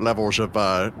Portman levels of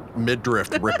midriff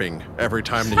ripping every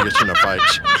time that he gets in a fight.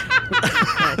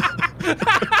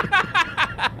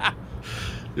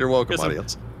 You're welcome, Listen.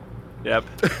 audience. Yep.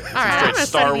 All right, I'm Straight gonna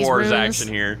Star study these Wars runes. action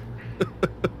here.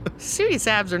 Sudi's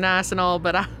abs are nice and all,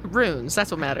 but runes,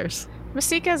 that's what matters.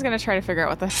 Masika is going to try to figure out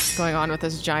what the heck's going on with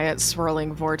this giant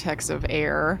swirling vortex of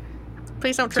air.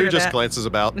 Please don't So he trigger just that. glances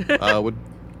about.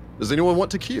 Does anyone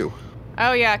want to queue?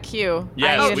 Oh, yeah, Q.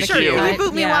 Yes, I Oh, needed we a sure. queue. You Q.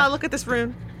 reboot me Yeah. while I look at this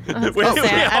rune. We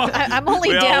all- I'm only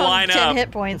we all down line 10 up.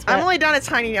 hit points, but I'm only down a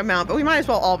tiny amount, but we might as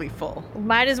well all be full.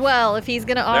 might as well. If he's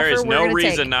going to offer, There is we're no gonna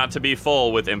reason take. not to be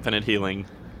full with infinite healing.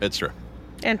 It's true.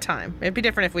 And time. It'd be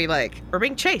different if we we're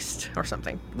being chased or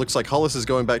something. Looks like Hollis is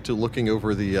going back to looking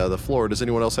over the floor. Does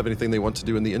anyone else have anything they want to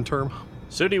do in the interim?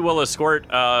 Sudi will escort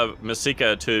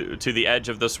Masika to the edge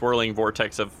of the swirling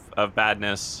vortex of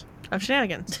badness. Of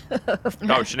shenanigans.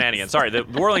 Oh, shenanigans. Sorry, the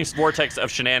whirling vortex of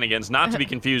shenanigans, not to be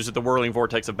confused with the whirling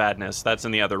vortex of badness. That's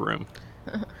in the other room.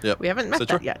 Yep. We haven't Is met that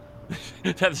that true?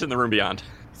 yet. That's in the room beyond.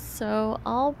 So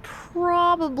I'll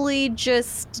probably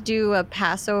just do a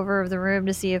pass over of the room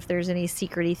to see if there's any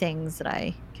secrety things that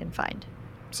I can find.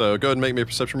 So go ahead and make me a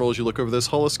perception roll as you look over this.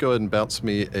 Hollis, go ahead and bounce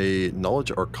me a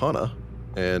knowledge arcana.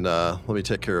 And let me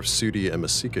take care of Sudi and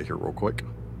Masika here real quick.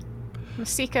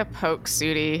 Masika pokes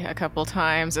Sudi a couple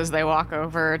times as they walk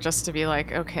over just to be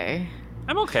like, okay.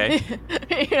 I'm okay.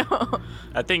 You know?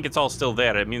 I think it's all still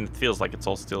there. I mean, it feels like it's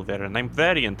all still there, and I'm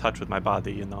very in touch with my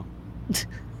body, you know.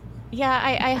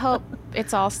 Yeah, I hope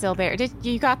it's all still there.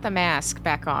 You got the mask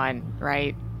back on,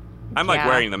 right? I'm like Yeah.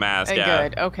 wearing the mask, yeah.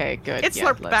 Good. Okay, good. It's Yeah,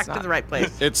 slurped let's back to not- the right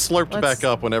place. It slurped Let's- back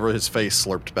up whenever his face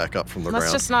slurped back up from the Let's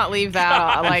ground. just not leave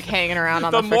that like hanging around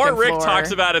on the The more frickin' Rick floor.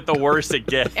 talks about it, the worse it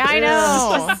gets. I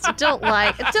know. Just don't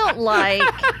like.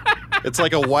 It's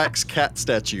like a wax cat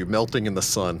statue melting in the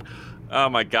sun. Oh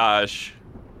my gosh.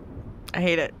 I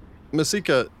hate it.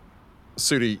 Masika,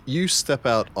 Sudi, you step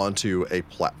out onto a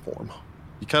platform.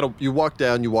 You walk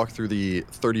down, you walk through the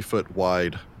 30-foot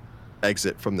wide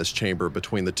exit from this chamber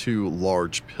between the two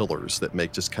large pillars that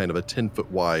make just kind of a 10-foot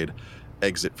wide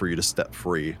exit for you to step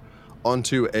free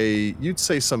onto you'd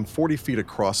say some 40 feet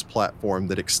across platform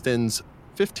that extends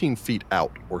 15 feet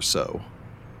out or so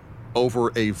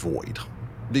over a void.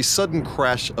 The sudden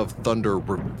crash of thunder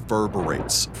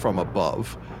reverberates from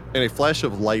above, and a flash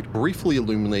of light briefly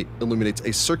illuminates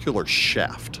a circular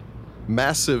shaft,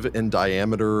 massive in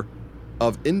diameter,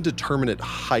 of indeterminate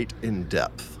height and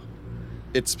depth.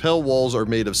 Its pale walls are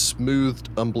made of smoothed,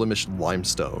 unblemished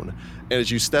limestone, and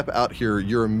as you step out here,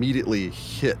 you're immediately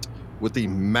hit with the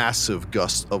massive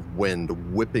gust of wind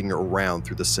whipping around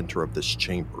through the center of this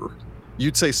chamber.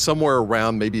 You'd say somewhere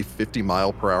around maybe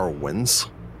 50-mile-per-hour winds.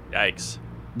 Yikes.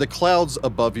 The clouds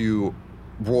above you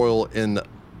roil in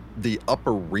the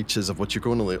upper reaches of what you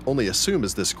can only assume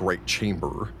is this great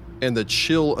chamber, and the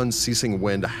chill, unceasing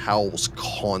wind howls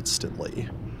constantly.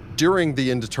 During the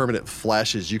indeterminate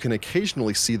flashes, you can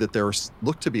occasionally see that there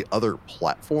look to be other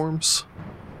platforms,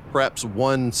 perhaps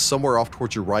one somewhere off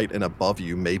towards your right and above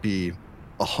you, maybe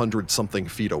 100-something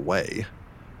feet away.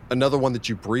 Another one that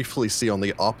you briefly see on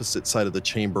the opposite side of the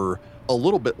chamber, a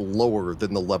little bit lower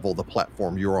than the level of the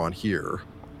platform you're on here.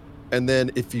 And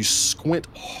then if you squint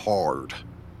hard,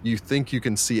 you think you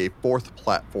can see a fourth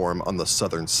platform on the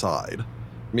southern side,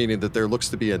 meaning that there looks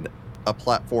to be a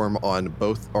platform on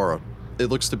both, or it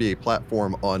looks to be a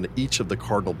platform on each of the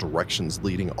cardinal directions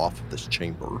leading off of this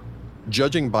chamber.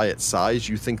 Judging by its size,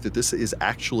 you think that this is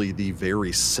actually the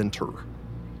very center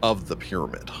of the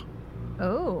pyramid.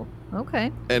 Oh,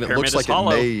 okay. And it Pyramid looks is like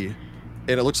hollow.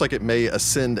 it may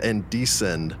ascend and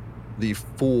descend the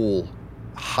full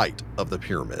height of the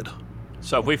pyramid.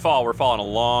 So if we fall, we're falling a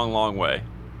long, long way.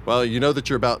 Well, you know that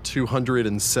you're about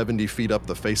 270 feet up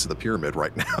the face of the pyramid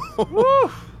right now.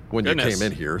 Woo! When Goodness. you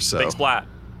came in here, so Big splat.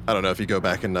 I don't know if you go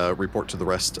back and report to the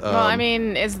rest. Well, I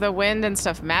mean, is the wind and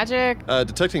stuff magic?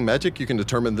 Detecting magic, you can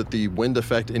determine that the wind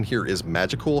effect in here is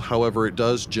magical. However, it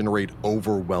does generate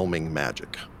overwhelming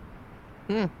magic.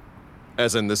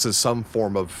 As in, this is some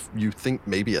form of, you think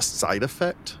maybe a side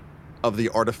effect of the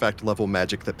artifact level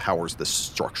magic that powers this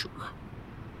structure.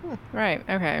 Right,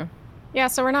 okay. Yeah,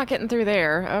 so we're not getting through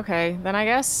there. Okay, then I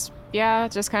guess, yeah,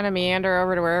 just kind of meander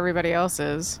over to where everybody else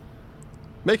is.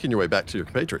 Making your way back to your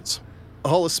compatriots.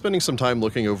 Hall is spending some time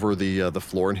looking over the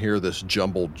floor in here, this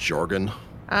jumbled jargon.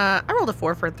 I rolled a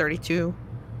 4 for 32.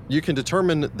 You can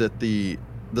determine that the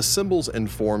symbols and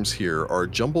forms here are a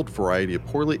jumbled variety of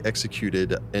poorly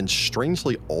executed and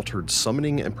strangely altered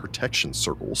summoning and protection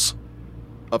circles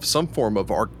of some form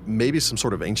of maybe some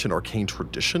sort of ancient arcane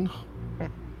tradition.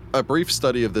 A brief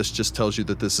study of this just tells you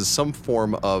that this is some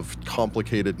form of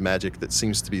complicated magic that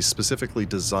seems to be specifically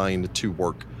designed to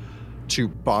work to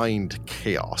bind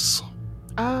chaos.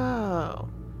 Oh.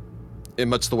 In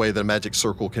much the way that a magic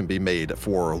circle can be made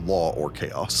for law or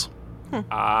chaos.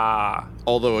 Ah.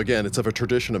 Although, again, it's of a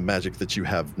tradition of magic that you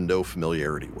have no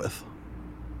familiarity with.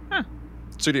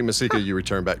 Sudi and Masika, you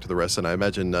return back to the rest, and I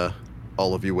imagine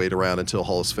all of you wait around until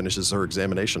Hollis finishes her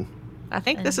examination. I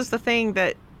think this is the thing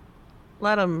that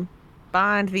let them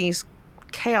bind these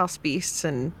chaos beasts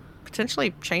and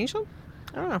potentially change them?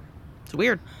 I don't know. It's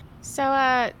weird. So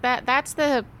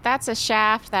that's a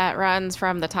shaft that runs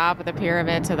from the top of the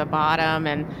pyramid to the bottom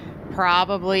and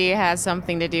probably has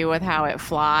something to do with how it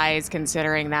flies,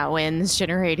 considering that wind's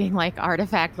generating like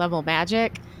artifact level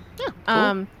magic. Yeah,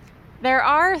 cool. There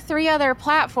are 3 other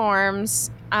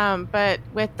platforms, but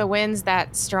with the winds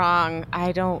that strong,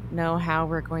 I don't know how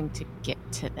we're going to get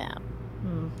to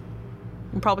them.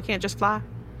 You probably can't just fly.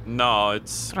 No,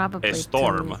 it's Probably a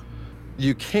storm. too.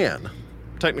 You can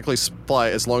technically fly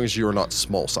as long as you are not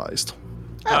small-sized.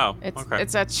 Oh, It's okay.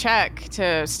 it's a check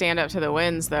to stand up to the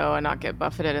winds though and not get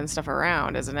buffeted and stuff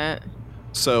around, isn't it?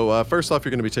 So first off,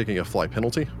 you're going to be taking a fly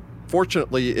penalty.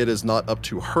 Fortunately, it is not up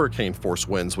to hurricane force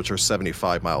winds, which are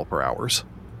 75 mile per hour,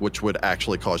 which would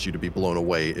actually cause you to be blown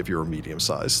away if you're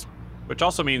medium-sized. Which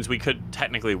also means we could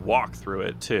technically walk through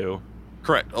it too.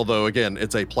 Correct. Although, again,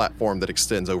 it's a platform that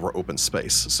extends over open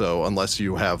space. So unless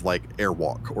you have like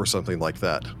airwalk or something like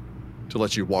that to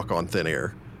let you walk on thin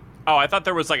air. Oh, I thought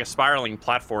there was like a spiraling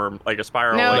platform, like a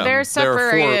spiral. No, like- they're There are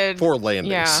separated. four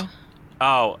landings. Yeah.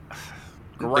 Oh,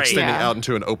 great. Extending Yeah. out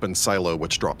into an open silo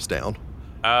which drops down.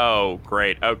 Oh,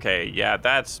 great. Okay, yeah,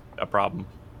 that's a problem.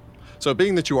 So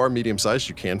being that you are medium-sized,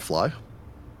 you can fly.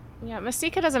 Yeah,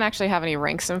 Masika doesn't actually have any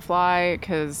ranks in fly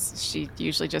because she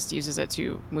usually just uses it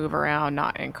to move around,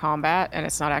 not in combat, and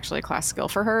it's not actually a class skill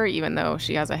for her, even though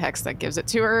she has a hex that gives it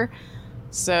to her.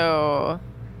 So,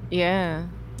 yeah.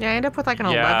 Yeah, I end up with like an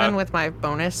Yeah. 11 with my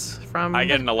bonus from. I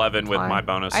get an 11 with fly. my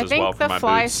bonus I as well think for the my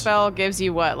fly boots. spell gives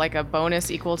you what, like a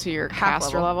bonus equal to your Half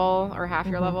caster level or half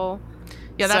your Mhm. level?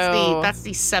 Yeah, So- that's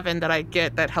the 7 that I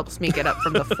get that helps me get up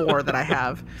from the 4 that I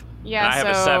have. Yeah, And I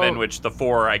have so a 7, which the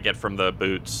 4 I get from the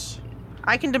boots.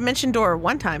 I can dimension door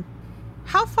one time.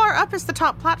 How far up is the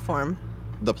top platform?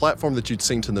 The platform that you'd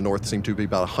seen to the north seemed to be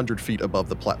about 100 feet above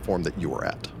the platform that you were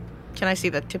at. Can I see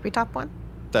the tippy top one?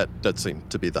 That does seem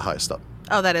to be the highest up.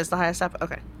 Oh, that is the highest up?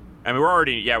 Okay. And we were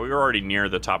already near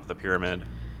the top of the pyramid. You're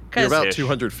 'Cause- about Ish.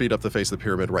 200 feet up the face of the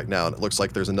pyramid right now, and it looks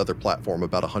like there's another platform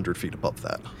about 100 feet above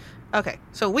that. Okay,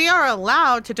 so we are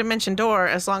allowed to dimension door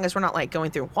as long as we're not like going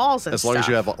through walls and As stuff. long as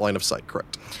you have a line of sight,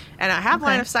 correct. And I have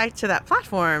line Okay. of sight to that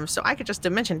platform, so I could just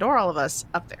dimension door all of us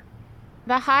up there.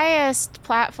 the highest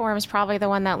platform is probably the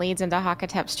one that leads into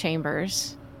Hakatep's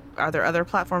chambers. Are there other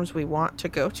platforms we want to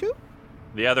go to?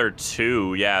 The other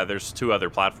 2, yeah, there's 2 other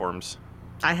platforms.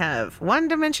 I have one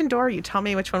dimension door. You tell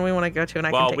me which one we want to go to, and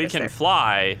I Well, can take we us can there.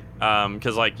 fly,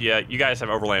 because like you guys have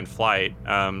overland flight.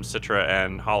 Citra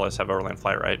and Hollis have overland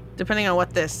flight, right? Depending on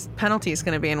what this penalty is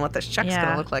going to be and what this check's going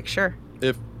Yeah. to look like, sure.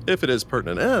 If it is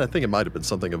pertinent, I think it might have been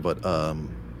something of what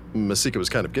Masika was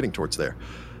kind of getting towards there.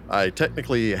 I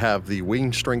technically have the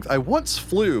wing strength. I once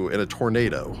flew in a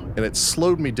tornado, and it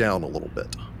slowed me down a little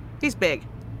bit. He's big.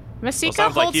 Masika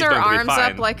sounds like holds he's her going to be arms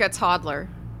fine. up like a toddler.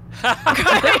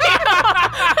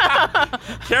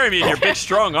 Carry me in your big,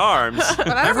 strong arms. But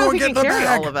I don't Everyone know if he get can in the carry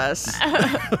bag. all of us.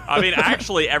 I mean,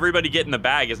 actually, everybody get in the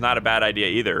bag is not a bad idea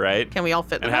either, right? Can we all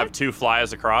fit in And the have bag? 2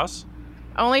 flies across.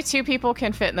 Only 2 people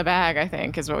can fit in the bag, I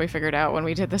think, is what we figured out when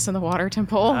we did this in the water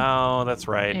temple. Oh, that's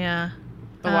right. Yeah.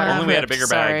 The water Only we had a crypt, bigger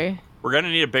sorry. bag. We're gonna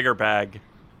need a bigger bag.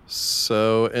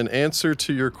 So, in answer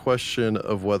to your question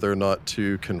of whether or not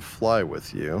two can fly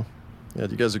with you, yeah,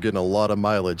 you guys are getting a lot of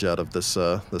mileage out of this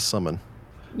summon.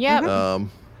 Yep.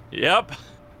 Yep.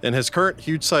 In his current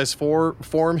huge size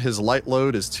form, his light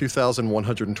load is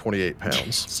 2,128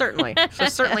 pounds. Certainly. So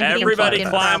certainly he can Everybody fly.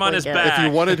 climb on his Probably back. If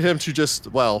you wanted him to just,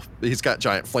 well, he's got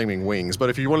giant flaming wings, but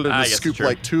if you wanted him I to guess scoop true.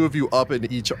 like two of you up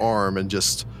in each arm and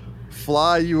just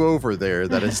fly you over there,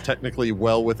 that is technically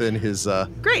well within his,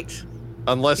 Great.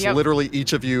 unless Yep. literally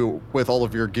each of you with all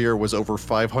of your gear was over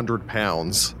 500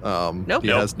 pounds. Nope. He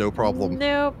Nope. has no problem.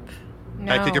 Nope.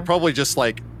 No. Heck, he could probably just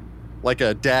like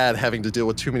a dad having to deal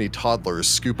with too many toddlers,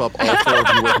 scoop up all four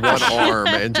of you with one arm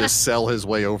and just sail his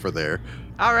way over there.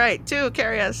 All right, two,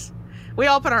 carry us. We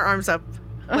all put our arms up.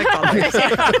 Like toddlers.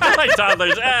 Like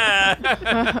toddlers.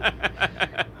 Ah.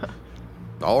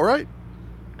 All right.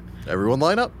 Everyone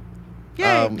line up.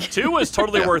 Yay. 2 was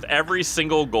totally Yeah. worth every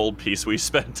single gold piece we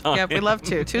spent on Yeah, we him. love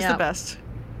two. Two's Yeah. the best.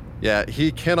 Yeah,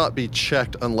 he cannot be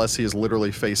checked unless he is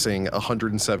literally facing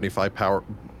 175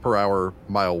 per hour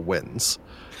mile winds.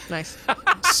 Nice.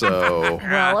 So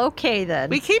Well, okay then.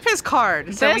 We keep his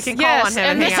card so we This- can call yes, on him and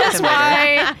and hang this out with is him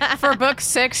later. why for book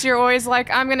 6 you're always like,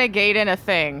 I'm gonna gate in a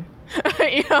thing.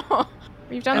 You know,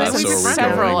 we've done this So in are we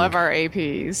several going- of our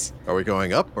APs. are we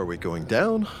going up? Are we going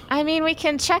down? I mean, we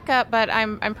can check up, but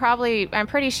I'm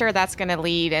pretty sure that's gonna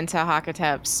lead into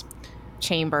Hakatep's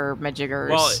chamber majiggers.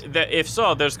 Well, if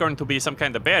so, there's going to be some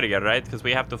kind of barrier, right? Because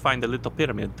we have to find the little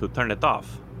pyramid to turn it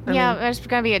off. yeah, there's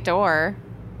gonna be a door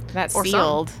that's Or some.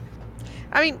 sealed.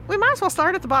 I mean, we might as well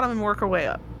start at the bottom and work our way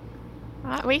up.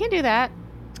 We can do that.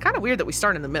 It's kind of weird that we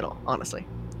start in the middle, honestly.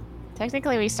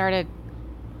 Technically, we started.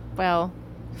 Well,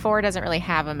 4 doesn't really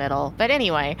have a middle, but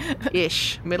anyway.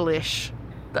 Ish. Middle-ish.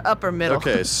 The upper middle.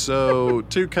 Okay, so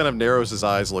 2 kind of narrows his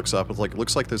eyes, looks up. It's like,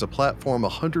 looks like there's a platform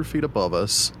 100 feet above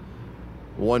us,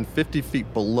 one 50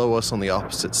 feet below us on the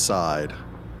opposite side,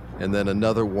 and then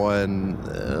another one,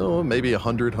 maybe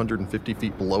 100, 150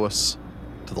 feet below us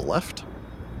to the left.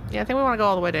 Yeah, I think we want to go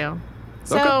all the way down.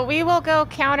 So Okay. we will go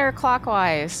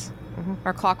counterclockwise.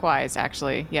 Or clockwise,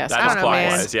 actually. Yes. That is don't know, man.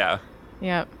 clockwise, yeah.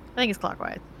 Yep. I think it's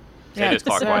clockwise. It is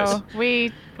clockwise. So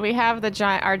we have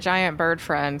our giant bird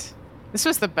friend. This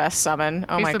was the best summon.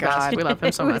 Oh He's my the best. god. We love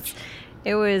him so much.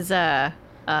 It was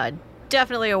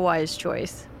definitely a wise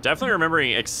choice. Definitely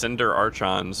remembering Excinder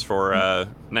Archons for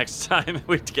next time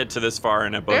we get to this far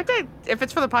in a We have book. to, if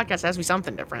it's for the podcast, it has to be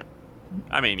something different.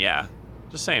 I mean, yeah.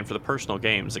 Just saying, for the personal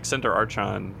games, Excinder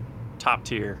Archon, top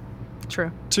tier.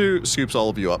 True. 2 scoops all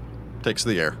of you up, takes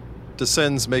the air,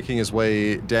 descends, making his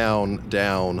way down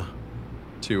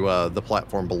to the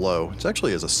platform below. It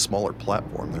actually is a smaller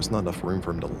platform. There's not enough room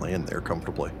for him to land there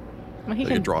comfortably. Well, he They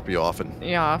can could drop you off and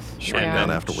you off. Shrink yeah. down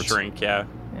And afterwards. Shrink, yeah.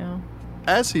 Yeah.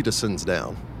 as he descends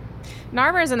down,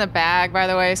 Narmer's in the bag, by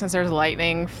the way, since there's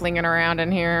lightning flinging around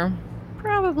in here.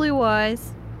 Probably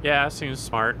wise. Yeah, seems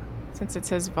smart. Since it's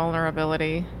his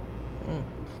vulnerability.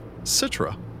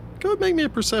 Citra, go ahead and make me a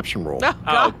perception roll. Oh,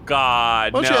 Oh,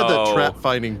 God, Why don't no. you add that trap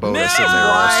finding bonus No! in there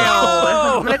also?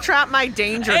 Oh! I'm going to trap my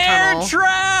danger Air tunnel.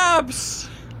 traps!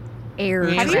 Air.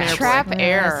 How How do you Yes. trap air?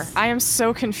 Yes. I am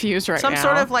so confused right Some now.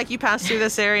 sort of like you pass through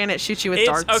this area and it shoots you with It's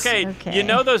darts. okay. Okay. You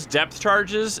know those depth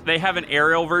charges? They have an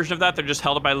aerial version of that. They're just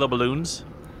held up by little balloons.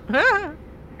 All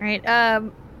right.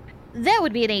 That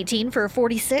would be an 18 for a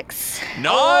 46.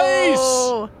 Nice!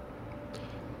 Oh.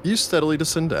 You steadily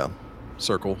descend down.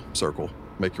 Circle, circle.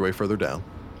 Make your way further down.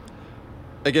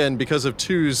 Again, because of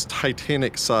Two's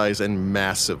titanic size and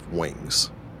massive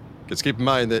wings. Because keep in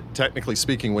mind that, technically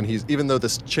speaking, even though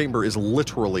this chamber is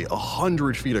literally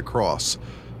 100 feet across,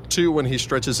 Two, when he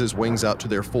stretches his wings out to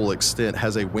their full extent,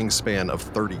 has a wingspan of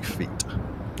 30 feet.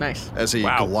 Nice. As he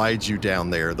Wow. glides you down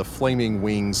there, the flaming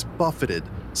wings buffeted,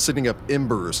 sending up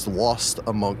embers lost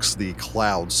amongst the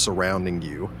clouds surrounding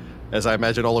you. As I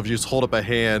imagine all of you hold up a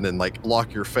hand and like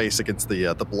lock your face against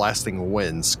the blasting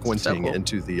wind, squinting cool.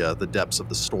 into the depths of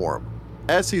the storm.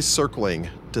 As he's circling,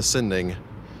 descending,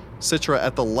 Citra,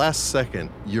 at the last second,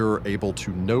 you're able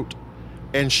to note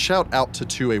and shout out to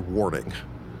Two a warning,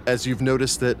 as you've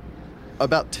noticed that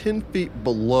about 10 feet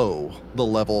below the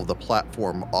level of the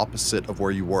platform opposite of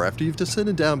where you were, after you've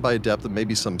descended down by a depth of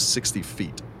maybe some 60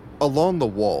 feet, along the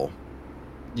wall,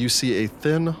 you see a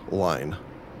thin line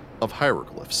of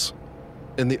hieroglyphs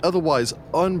in the otherwise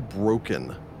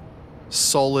unbroken,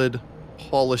 solid,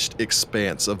 polished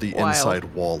expanse of the Wild. inside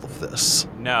wall of this.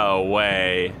 No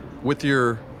way. With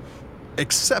your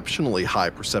exceptionally high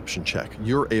perception check,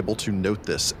 you're able to note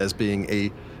this as being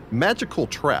a magical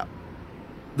trap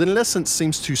that in essence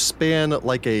seems to span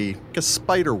like a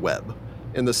spider web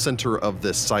in the center of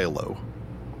this silo.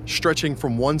 stretching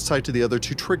from one side to the other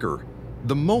to trigger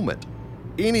the moment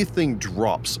anything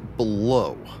drops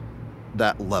below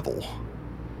that level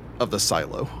of the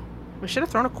silo. We should have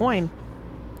thrown a coin.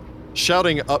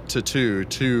 Shouting up to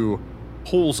two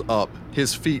pulls up,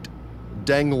 his feet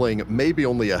dangling maybe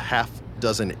only a half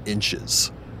dozen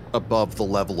inches above the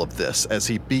level of this as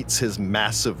he beats his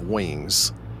massive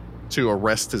wings to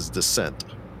arrest his descent.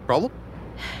 Problem?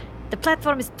 The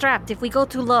platform is trapped if we go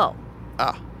too low.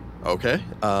 Okay.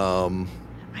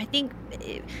 I think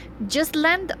just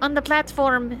land on the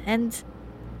platform and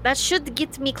that should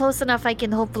get me close enough I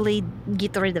can hopefully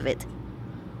get rid of it.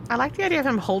 I like the idea of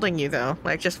him holding you, though.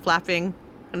 Like, just flapping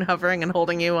and hovering and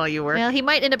holding you while you work. Well, he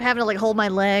might end up having to, like, hold my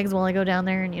legs while I go down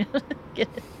there and, get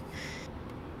it.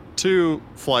 2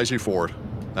 flies you forward.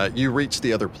 You reach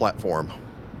the other platform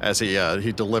as he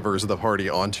delivers the party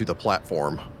onto the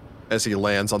platform as he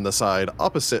lands on the side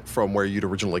opposite from where you'd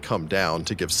originally come down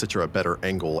to give Citra a better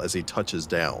angle as he touches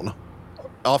down.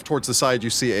 Off towards the side, you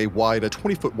see a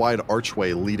 20-foot wide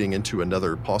archway leading into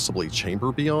another possibly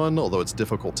chamber beyond, although it's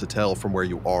difficult to tell from where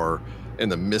you are in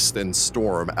the mist and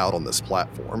storm out on this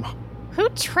platform. Who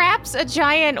traps a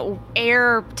giant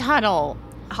air tunnel?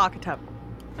 Hakatep.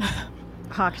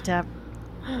 Hakatep.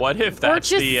 What if that's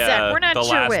just the we're not the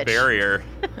sure last which. barrier?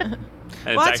 And Well,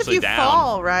 it's that's if actually you down.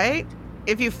 fall, right?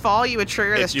 If you fall, you would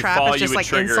trigger If this you trap. fall, It's you just would like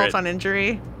trigger insult it. on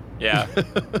injury. Yeah.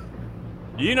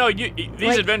 These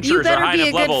Like, adventurers you are better high be a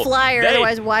enough good level. flyer, They-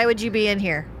 otherwise why would you be in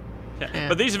here? Yeah.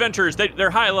 But these adventurers,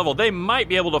 they're high level. They might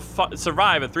be able to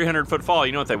survive a 300-foot fall.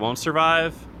 You know what they won't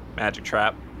survive? Magic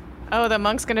trap. Oh, the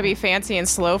monk's gonna be fancy and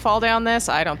slow fall down this?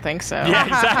 I don't think so. Yeah,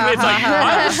 exactly. It's like,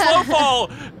 on a slow fall,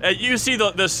 you see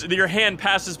your hand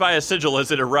passes by a sigil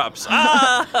as it erupts.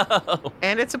 Oh!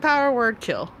 And it's a power word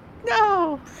kill.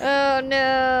 No. Oh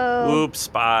no. Whoops,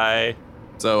 spy.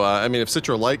 So, if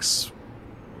Citra likes,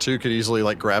 2 could easily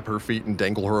like grab her feet and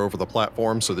dangle her over the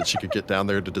platform so that she could get down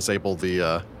there to disable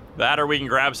the. That, or we can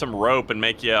grab some rope and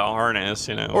make you a harness,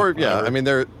 Or yeah, whatever.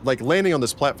 they're like landing on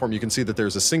this platform. You can see that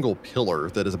there's a single pillar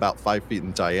that is about 5 feet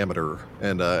in diameter,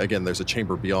 and again, there's a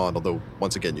chamber beyond. Although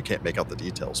once again, you can't make out the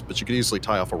details, but you could easily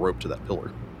tie off a rope to that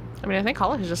pillar. I think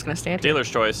Hollis is just going to stand here. Dealer's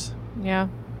choice. Yeah.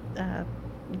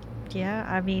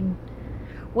 Yeah,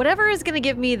 whatever is going to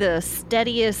give me the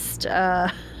steadiest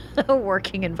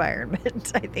working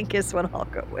environment, I think is what I'll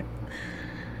go with.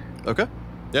 Okay.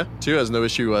 Yeah, 2 has no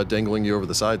issue dangling you over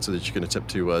the side so that you can attempt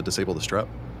to disable the strap.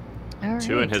 All right.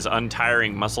 2 and his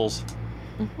untiring muscles.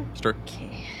 Sure.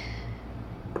 Okay.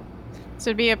 This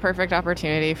would be a perfect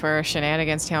opportunity for a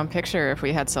Shenanigans Town picture if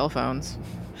we had cell phones.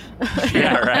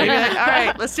 Yeah, I'd right. be like, all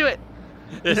right, let's do it.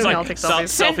 It's We like all take selfies.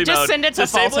 selfie Just mode. send it to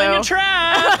Disabling Falto. a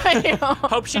trap. I know.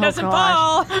 Hope she Oh, doesn't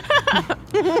gosh. fall.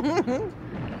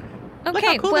 Look how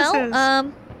Okay, cool this is.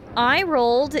 I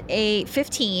rolled a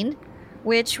 15,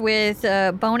 which with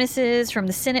bonuses from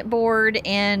the Senate board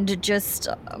and just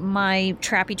my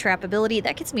trappy trap ability,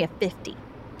 that gets me a 50.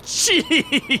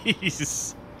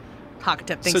 Jeez.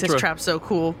 Hakatep thinks Citra. his trap's so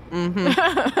cool.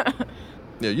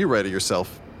 Mm-hmm. You ready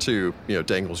yourself to,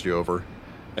 dangles you over.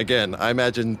 Again, I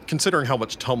imagine, considering how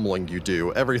much tumbling you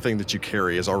do, everything that you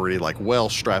carry is already like well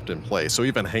strapped in place. So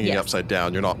even hanging Yes. upside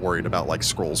down, you're not worried about like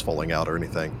scrolls falling out or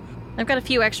anything. I've got a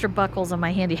few extra buckles on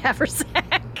my handy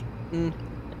haversack.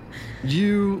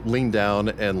 You lean down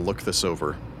and look this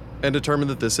over and determine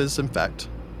that this is, in fact,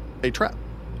 a trap.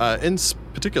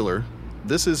 Particular,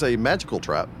 this is a magical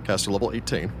trap, caster level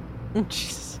 18,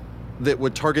 Jesus. that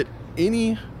would target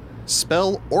any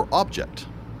spell or object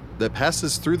that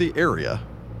passes through the area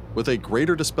with a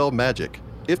greater dispel magic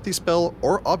if the spell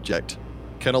or object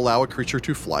can allow a creature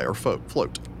to fly or float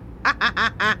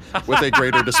with a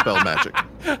greater dispel magic.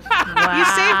 You saved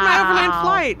my overland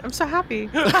flight. I'm so happy.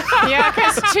 Yeah,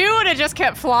 because 2 would have just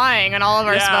kept flying and all of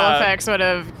our Yeah. spell effects would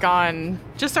have gone.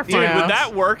 Just our Dude, fun. Yeah. would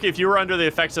that work if you were under the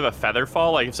effects of a feather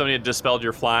fall? Like if somebody had dispelled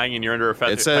your flying and you're under It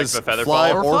effects says of a feather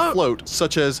fly fall? or Or float,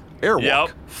 such as airwalk, Yep.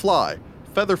 fly,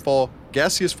 featherfall,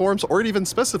 gaseous forms, or it even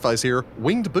specifies here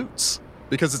winged boots,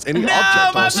 because it's any No,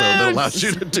 object my also that boots! allows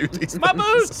you to do these My things.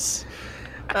 boots!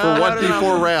 For I don't 1d4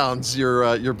 know. rounds,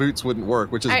 your boots wouldn't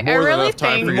work, which is I more than really enough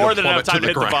time think- for you More to than enough plummet time to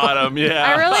hit the ground. bottom, yeah.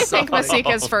 I really think So-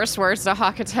 Masika's first words to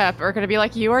Hakatep are going to be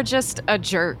like, "You are just a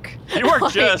jerk." You are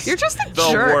just You're just a the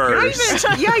jerk. worst. You're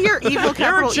not even, yeah, you're evil You're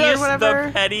capital E or just whatever.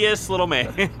 the pettiest little man.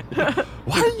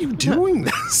 Why are you doing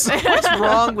this? What's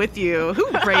wrong with you?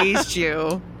 Who raised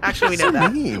you? Actually, we know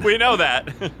that. Mean. We know that.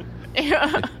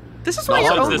 This is why No,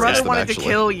 your I'll own this brother system, wanted to actually.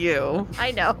 kill you. I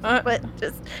know, but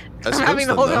just I I'm suppose having the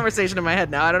then, whole though, conversation in my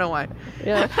head now. I don't know why.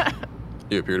 yeah.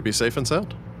 You appear to be safe and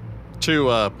sound.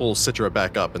 2 pulls Citra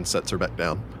back up and sets her back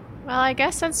down. Well, I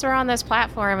guess since we're on this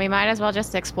platform, we might as well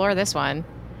just explore this one.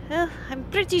 Well, I'm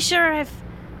pretty sure I've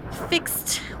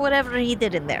fixed whatever he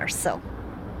did in there, so.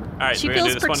 All right, She we're gonna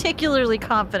feels do this one. particularly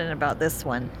confident about this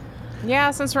one.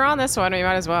 Yeah, since we're on this one, we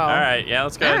might as well. All right, yeah,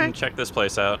 let's go ahead and Alright. check this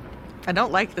place out. I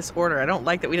don't like this order. I don't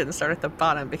like that we didn't start at the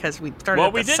bottom because we started Well,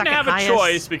 at the we didn't second have a highest.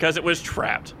 choice because it was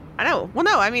trapped. I know. Well,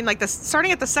 no, I mean, like,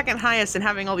 starting at the second highest and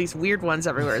having all these weird ones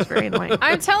everywhere is very annoying.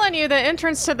 I'm telling you, the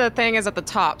entrance to the thing is at the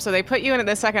top, so they put you in at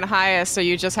the second highest, so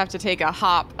you just have to take a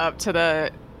hop up to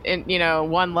the,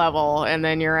 one level, and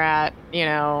then you're at,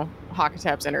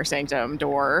 Hakatep's inner sanctum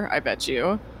door, I bet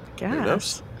you. Who Yes.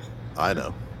 knows? I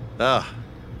know. Ah.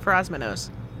 Frosma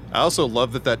knows. I also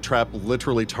love that trap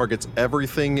literally targets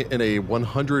everything in a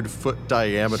 100-foot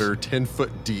diameter,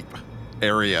 10-foot deep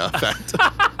area effect.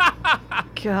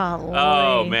 Golly.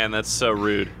 Oh man, that's so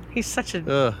rude. He's such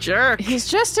a Ugh. jerk. He's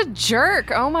just a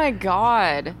jerk. Oh my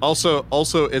god. Also,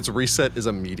 its reset is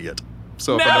immediate.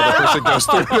 So if No! another person goes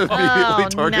through, it immediately Oh,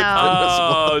 targets no. them as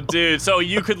well. Oh, dude. So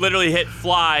you could literally hit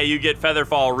fly, you get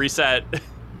Featherfall, reset,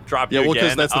 drop Yeah, you well, again.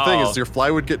 because that's the thing Oh. is your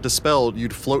fly would get dispelled.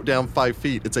 You'd float down 5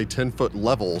 feet. It's a 10-foot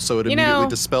level, so it You immediately know,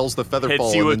 dispels the feather hits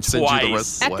fall you and then sends you the twice.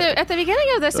 rest At of the way. the beginning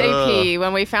of this AP,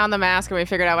 when we found the mask and we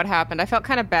figured out what happened, I felt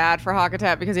kind of bad for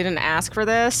Hakatep because he didn't ask for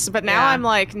this. But now Yeah. I'm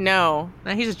like, no,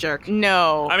 No, he's a jerk.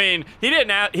 no. I mean, he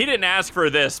didn't ask for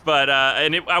this, but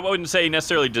I wouldn't say he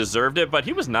necessarily deserved it, but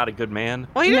he was not a good man.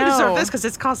 Well, he didn't No. deserve this because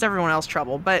it's caused everyone else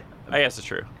trouble, but I guess it's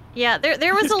true. Yeah,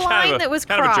 there was He's a kind of line a- that was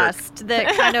kind of a jerk. crossed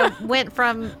that kind of went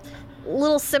from a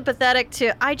little sympathetic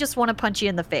to I just want to punch you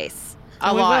in the face. A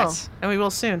and we lot. will. And we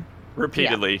will soon.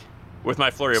 Repeatedly, with my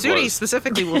flurry of Sudi blows.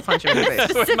 specifically will punch him in the face.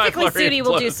 With my Specifically, flurry of Sudi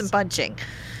will do blows. some punching.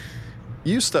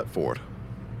 You step forward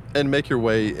and make your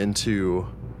way into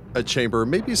a chamber,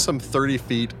 maybe some 30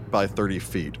 feet by 30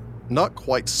 feet. Not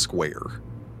quite square,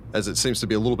 as it seems to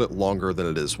be a little bit longer than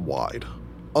it is wide.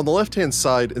 On the left-hand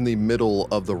side, in the middle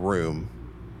of the room,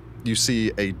 you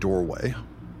see a doorway,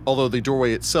 although the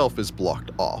doorway itself is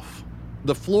blocked off.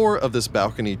 The floor of this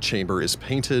balcony chamber is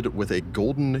painted with a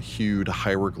golden-hued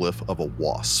hieroglyph of a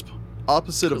wasp.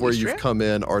 Opposite of where you've Calistria? come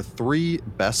in are 3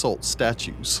 basalt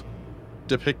statues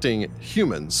depicting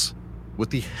humans with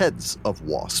the heads of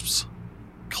wasps,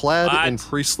 clad in What?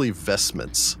 priestly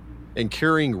vestments and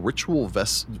carrying ritual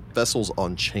vessels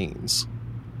on chains.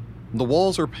 The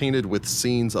walls are painted with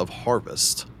scenes of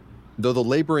harvest, though the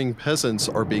laboring peasants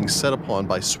are being set upon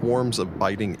by swarms of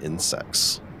biting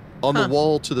insects. On the Huh.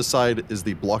 wall to the side is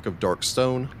the block of dark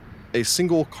stone, a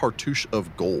single cartouche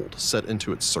of gold set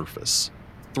into its surface.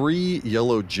 3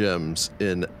 yellow gems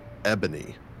in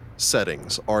ebony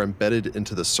settings are embedded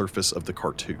into the surface of the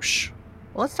cartouche.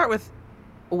 Well, let's start with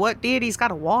what deity's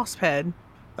got a wasp head?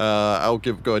 I'll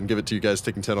go ahead and give it to you guys.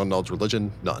 Taking 10 on knowledge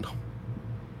religion, none.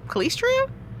 Calistria?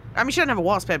 I mean, she doesn't have a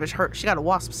wasp head, but she got a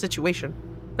wasp situation.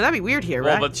 But that'd be weird here,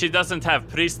 Well, right? but she doesn't have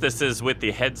priestesses with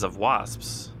the heads of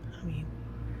wasps.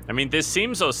 I mean, this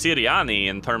seems Osiriani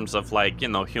in terms of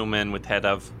human with head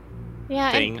of.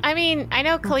 Yeah, thing. and, I mean, I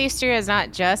know Calistria is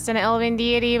not just an elven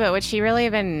deity, but would she really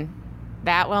have been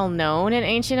that well known in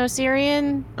ancient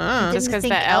Osirian? Just Didn't 'cause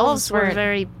think the elves were-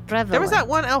 very prevalent. There was that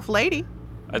one elf lady.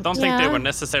 I don't think they Yeah. were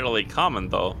necessarily common,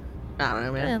 though. I don't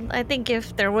know, man. Well, I think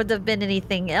if there would have been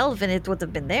anything elven, it would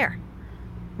have been there.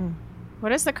 What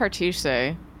does the cartouche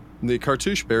say? The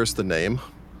cartouche bears the name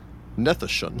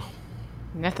Nethishun.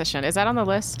 Nethishun. Is that on the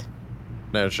list?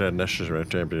 It's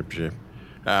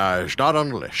not on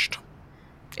the list.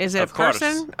 Is it a Of course.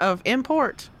 person of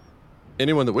import?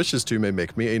 Anyone that wishes to may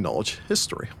make me a knowledge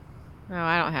history. No,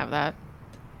 I don't have that.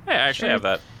 Hey, I actually Sure. have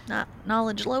that. Not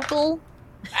knowledge local.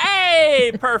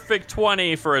 Hey, perfect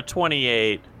 20 for a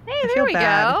 28. Hey, I there feel we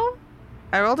bad. go.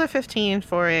 I rolled a 15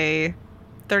 for a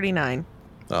 39.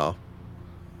 Oh.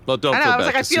 Well, don't I know, feel I was bad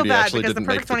like, I because feel Sudi bad actually because the didn't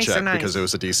make perfect the 20 is so check nice. because it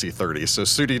was a DC 30, so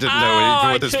Sudi didn't Oh, know even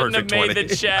I with his couldn't perfect have 20. made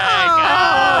the check.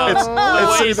 Oh. Oh, It's,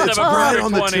 the waste it's of a right perfect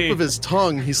on the 20. tip of his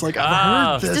tongue. He's like, I've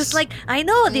Ah. heard this. Just like, I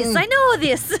know this, I know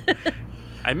this.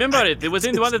 I remember it. It was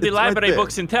in one of the It's right library there.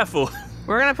 books in Tefu.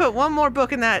 We're going to put one more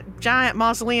book in that giant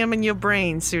mausoleum in your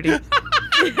brain, Sudi.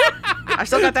 I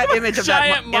still got that image of that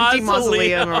Giant empty mausoleum.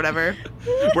 mausoleum or whatever.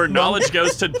 Where knowledge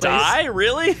goes to die?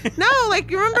 Really? No, like,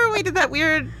 you remember when we did that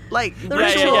weird, like, The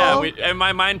ritual? Yeah. And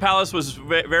my mind palace was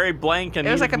very blank and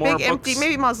It was like a needed more big books. empty,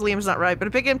 maybe mausoleum's not right, but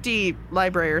a big empty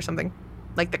library or something.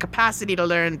 Like the capacity to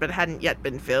learn, but hadn't yet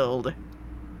been filled.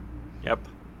 Yep.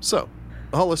 So,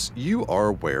 Hollis, you are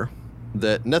aware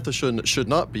that Nethishun should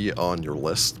not be on your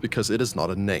list because it is not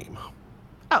a name.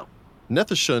 Oh.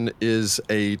 Nethishun is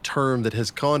a term that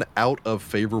has gone out of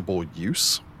favorable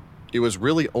use. It was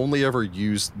really only ever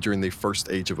used during the first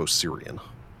age of Osirian.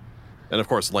 And of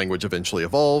course, language eventually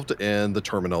evolved, and the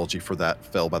terminology for that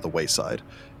fell by the wayside.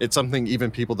 It's something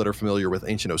even people that are familiar with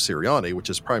ancient Osiriani, which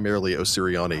is primarily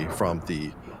Osiriani from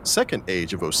the second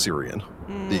age of Osirian,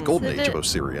 the golden age of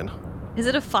Osirian. Is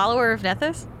it a follower of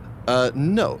Nethys?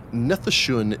 No.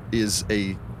 Nethishun is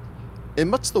in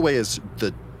much the way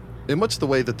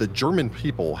that the German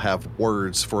people have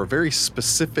words for a very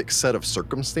specific set of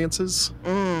circumstances.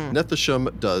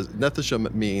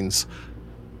 Nethishum means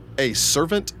a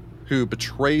servant who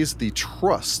betrays the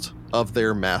trust of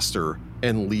their master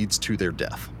and leads to their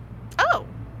death. Oh,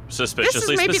 Suspiciously this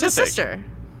is maybe specific. the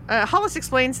sister. Hollis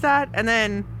explains that and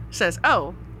then says,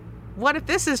 "Oh, what if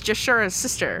this is Jashura's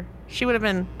sister? She would have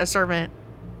been a servant.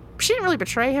 She didn't really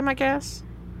betray him, I guess.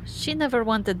 She never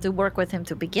wanted to work with him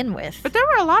to begin with. But there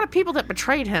were a lot of people that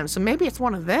betrayed him, so maybe it's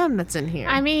one of them that's in here."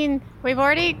 I mean, we've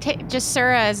already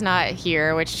Jasura is not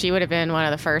here, which she would have been one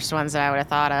of the first ones that I would have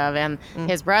thought of, and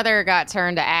his brother got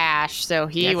turned to ash, so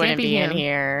he Yeah, wouldn't can't be be in him.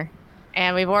 here.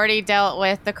 And we've already dealt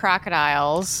with the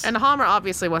crocodiles. And Hammer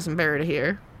obviously wasn't buried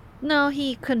here. No,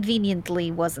 he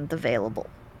conveniently wasn't available.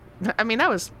 I mean, that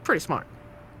was pretty smart.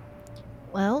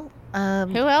 Well,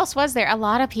 Who else was there? A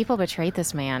lot of people betrayed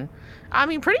this man. I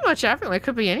mean, pretty much everyone. It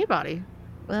could be anybody.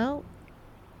 well...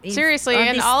 he's Seriously, on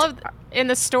in these- in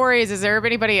the stories, is there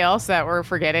anybody else that we're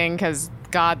forgetting? Because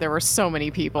God, there were so many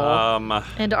people.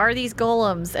 And are these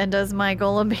golems? And does my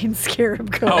Golem-Bane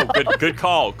Scarab go? Oh, good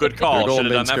call. Good Your call. golden Should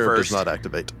have done that scarab first. does not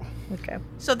activate. Okay.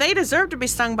 So they deserve to be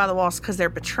stung by the wasp because they're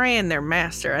betraying their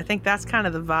master. I think that's kind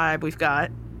of the vibe we've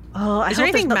got. Oh, Is there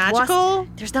anything magical?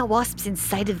 There's not wasps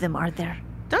inside of them, are there?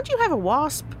 Don't you have a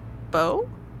wasp bow?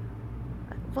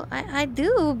 Well, I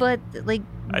do, but like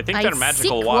I think they're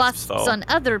magical seek wasps, wasps though. on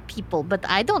other people, but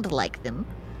I don't like them.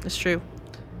 It's true.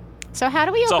 So how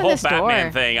do we It's a open whole this Batman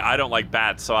door? thing. I don't like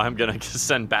bats, so I'm gonna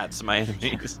send bats to my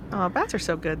enemies. Oh, bats are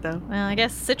so good, though. Well, I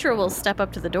guess Citra will step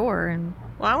up to the door and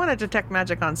Well, I want to detect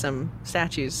magic on some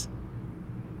statues.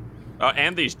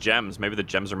 And these gems. Maybe the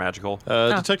gems are magical.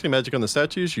 Detecting magic on the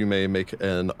statues, you may make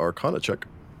an Arcana check.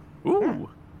 Ooh.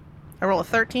 I roll a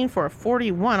 13 for a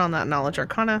 41 on that knowledge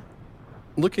arcana.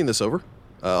 Looking this over,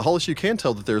 Hollis, you can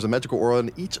tell that there's a magical aura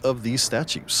on each of these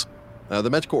statues. The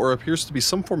magical aura appears to be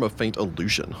some form of faint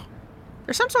illusion.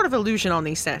 There's some sort of illusion on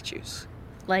these statues.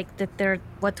 like that they're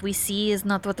what we see is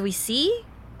not what we see.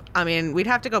 I mean, we'd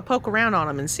have to go poke around on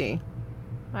them and see.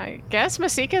 I guess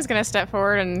Masika's gonna step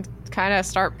forward and kind of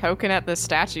start poking at the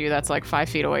statue that's like 5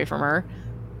 feet away from her.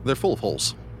 They're full of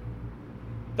holes.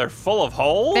 They're full of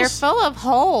holes? They're full of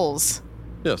holes.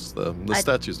 Yes, the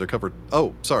statues, they're covered.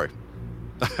 Oh, sorry.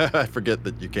 I forget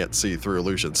that you can't see through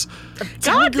illusions.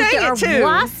 God There dang are it, too.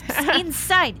 wasps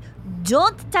inside.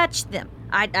 Don't touch them.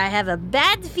 I have a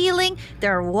bad feeling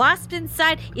there are wasps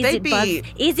inside. Is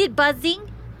it buzzing?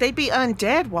 They'd be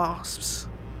undead wasps.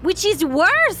 Which is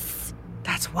worse.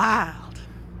 That's wild.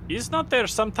 Is not there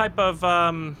some type of,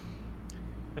 I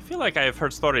feel like I have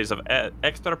heard stories of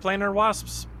extraplanar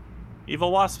wasps?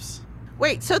 Evil wasps?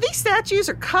 Wait, so these statues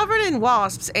are covered in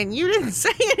wasps and you didn't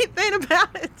say anything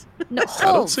about it? No holes. I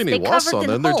don't see any They wasps covered on in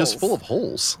them. They're just holes. full of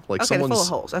holes. Like Okay, they're someone's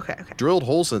full of holes. Okay. drilled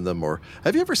holes in them. Or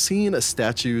have you ever seen a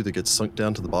statue that gets sunk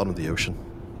down to the bottom of the ocean?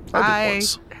 did I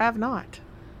once. have not.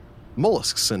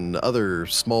 Mollusks and other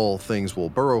small things will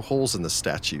burrow holes in the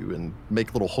statue and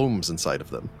make little homes inside of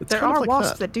them. It's There kind are of like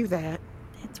wasps that. that do that.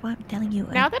 That's why I'm telling you.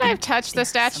 Now that I've touched the there's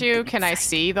statue, something can I inside.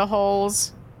 see the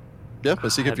holes? Yeah,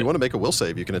 but see, if you want to make a will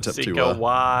save, you can attempt Sika,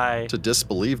 why? to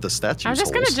disbelieve the statue's I'm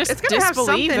just holes. gonna just It's going to have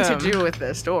something disbelieve them. to do with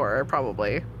this door,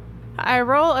 probably. I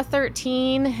roll a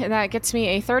 13, and that gets me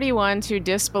a 31 to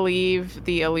disbelieve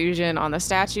the illusion on the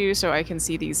statue so I can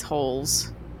see these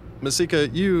holes. Masika,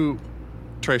 you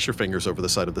trace your fingers over the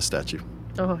side of the statue.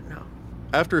 Oh, no.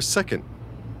 After a second,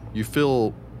 you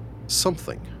feel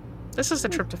something This is the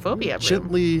tryptophobia room.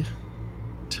 gently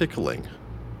tickling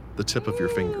the tip of your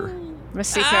finger.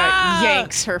 Masika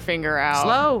yanks her finger out.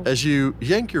 Slow. As you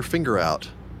yank your finger out,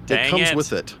 Dang it comes it.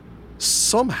 with it,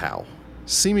 somehow,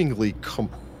 seemingly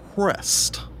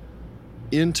compressed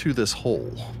into this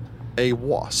hole, a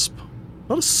wasp.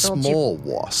 Not a small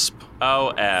wasp, Oh,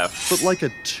 F. but like a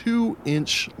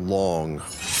 2-inch long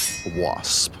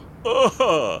wasp.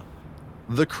 Ugh.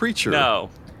 The creature No.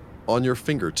 on your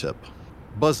fingertip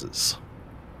buzzes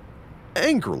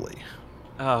angrily.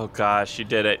 Oh, gosh, you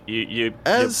did it. You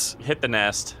As- hit the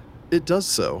nest. It does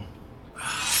so.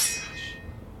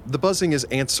 The buzzing is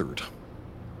answered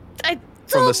I from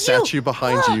the told you. statue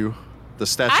behind you, the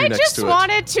statue I next just to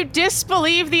wanted to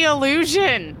disbelieve the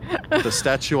illusion. it, the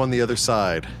statue on the other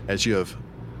side, as you have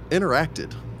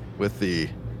interacted with the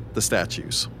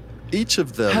statues. Each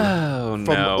of them Oh,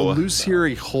 from no.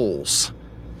 illusory holes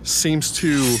seems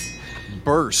to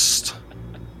burst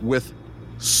with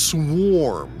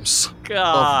swarms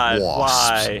God, of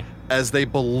wasps why? as they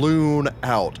balloon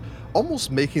out,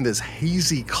 almost making this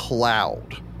hazy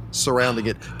cloud surrounding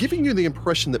it, giving you the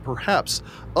impression that perhaps,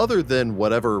 other than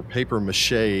whatever paper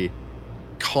mache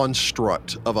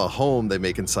construct of a home they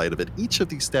make inside of it, each of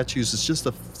these statues is just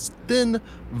a thin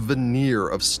veneer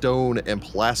of stone and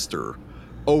plaster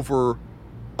over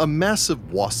a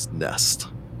massive wasp nest.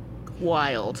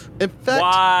 Wild. In fact,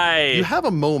 Why? you have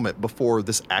a moment before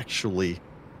this actually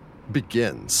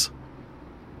begins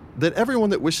that everyone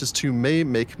that wishes to may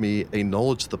make me a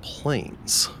knowledge of the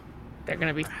planes. They're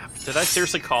gonna be. Did I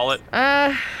seriously call it?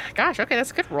 Gosh. Okay,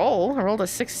 that's a good roll. I rolled a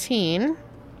 16,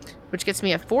 which gets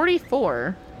me a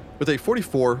 44. With a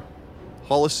 44,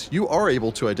 Hollis, you are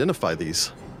able to identify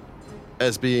these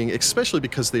as being, especially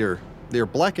because they are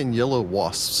black and yellow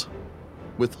wasps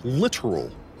with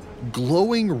literal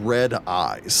glowing red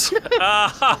eyes.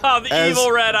 The As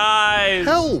evil red eyes.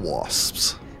 Hell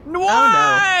wasps.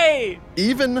 Why?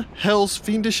 Even Hell's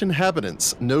fiendish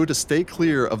inhabitants know to stay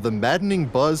clear of the maddening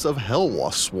buzz of hell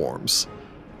wasp swarms.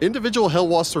 Individual hell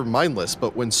wasps are mindless,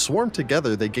 but when swarmed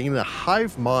together, they gain a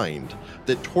hive mind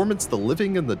that torments the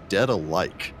living and the dead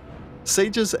alike.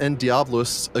 Sages and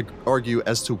Diablos argue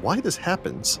as to why this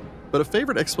happens, but a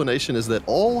favorite explanation is that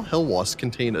all hell wasps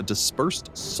contain a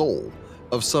dispersed soul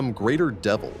of some greater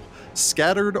devil,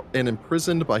 scattered and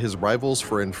imprisoned by his rivals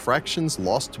for infractions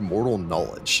lost to mortal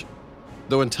knowledge.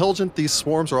 Though intelligent, these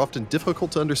swarms are often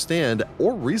difficult to understand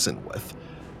or reason with,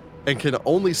 and can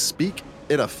only speak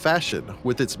in a fashion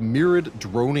with its myriad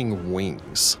droning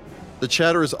wings. The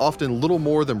chatter is often little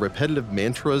more than repetitive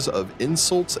mantras of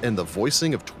insults and the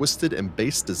voicing of twisted and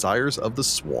base desires of the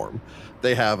swarm.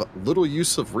 They have little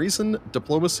use of reason,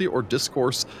 diplomacy, or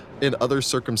discourse in other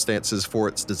circumstances, for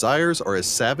its desires are as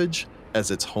savage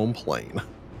as its home plane.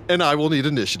 And I will need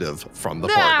initiative from the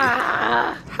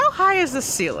party. How high is the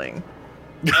ceiling?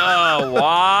 Oh,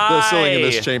 why? The ceiling in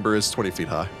this chamber is 20 feet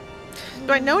high.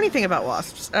 Do I know anything about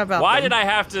wasps? Why did I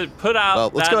have to put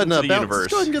out Let's that go ahead into and the let's universe?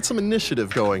 go ahead and get some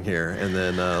initiative going here, and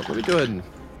then let me go ahead and.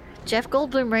 Jeff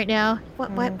Goldblum right now.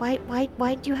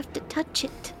 Why do you have to touch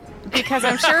it? Because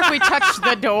I'm sure if we touched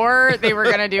the door, they were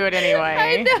gonna do it anyway.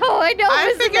 I know. I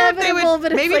It's figured they inevitable, would.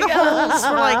 but it's Maybe like, the holes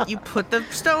were like you put the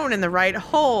stone in the right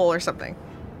hole or something.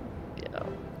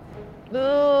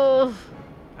 Oh.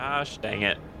 Gosh, dang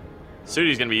it.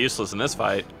 Sudi's gonna be useless in this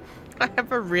fight. I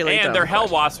have a really And dumb they're hell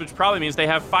question. wasps, which probably means they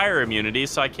have fire immunity,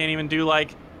 so I can't even do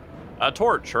like a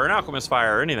torch or an alchemist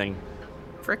fire or anything.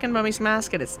 Frickin' Mummy's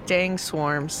Mask and its dang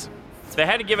swarms. They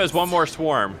had to give us one more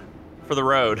swarm for the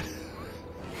road.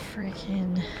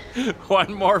 Freaking.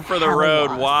 One more for the Hell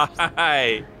road. wasp.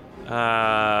 Why?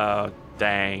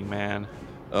 Dang, man.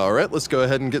 All right, let's go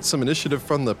ahead and get some initiative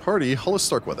from the party. Hollis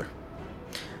Starkweather.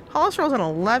 Hollis rolls an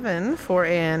 11 for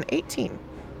an 18.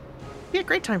 Be a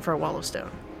great time for a wall of stone.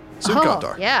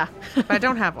 Sudgondar. Yeah. But I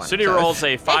don't have one. Sudi so- rolls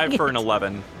a 5 for an Dang it.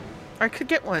 11. I could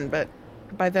get one, but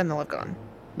by then they'll have gone.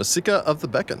 Masika of the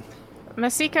Beacon.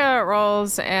 Masika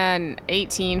rolls an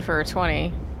 18 for a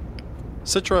 20.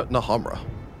 Citra Nahamra.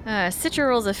 Citra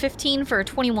rolls a 15 for a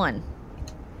 21.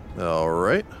 All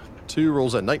right. 2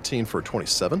 rolls at 19 for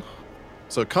 27.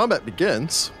 So combat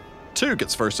begins. 2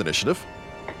 gets first initiative.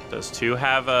 Does 2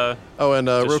 have a Oh, and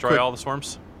real destroy quick, all the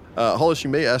swarms? Hollis, you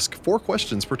may ask 4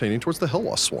 questions pertaining towards the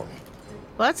Hellwasp swarm.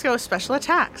 Let's go special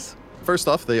attacks. First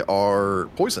off, they are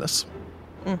poisonous.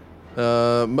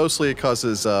 Mostly it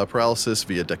causes paralysis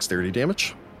via dexterity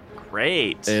damage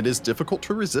Great. and is difficult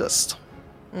to resist.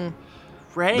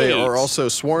 Great. They are also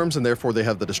swarms, and therefore they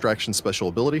have the distraction special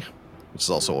ability, which is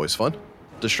also always fun.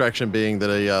 Distraction being that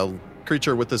a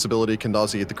creature with this ability can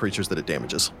nauseate the creatures that it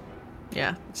damages.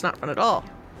 Yeah, it's not fun at all.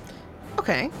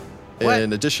 Okay. What?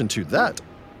 In addition to that,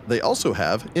 they also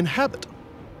have Inhabit.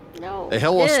 No. A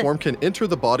Hellwasp Ugh. swarm can enter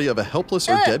the body of a helpless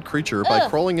or dead creature by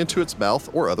crawling into its mouth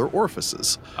or other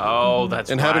orifices. Oh, that's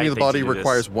Inhabiting right. the body they do this.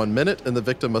 requires 1 minute, and the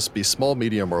victim must be small,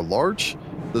 medium, or large.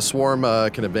 The swarm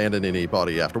can abandon any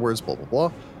body afterwards, blah, blah,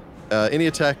 blah. Any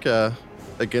attack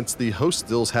against the host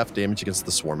deals half damage against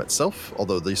the swarm itself,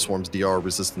 although the swarm's DR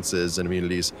resistances and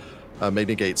immunities may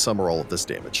negate some or all of this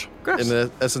damage. Gross.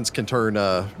 In essence, can turn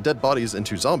dead bodies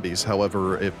into zombies.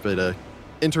 However, if it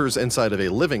enters inside of a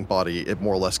living body, it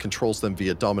more or less controls them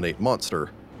via Dominate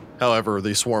Monster. However,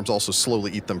 the swarms also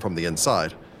slowly eat them from the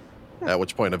inside, at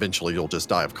which point eventually you'll just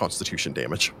die of constitution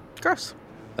damage. Gross.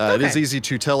 It is Okay. easy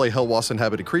to tell a Hellwasp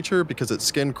inhabited creature because its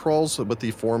skin crawls with the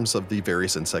forms of the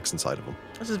various insects inside of them.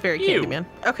 This is very Ew. Candyman.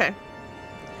 Okay.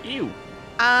 Ew.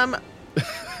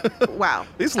 Wow.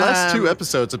 These last two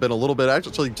episodes have been a little bit,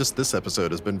 actually, just this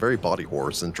episode has been very body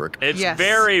horror centric. It's Yes.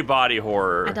 very body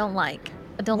horror. I don't like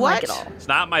it What? all. It's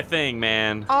not my thing,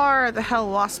 man. Are the Hell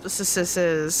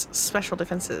Waspus's special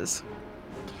defenses?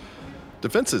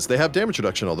 Defenses, they have damage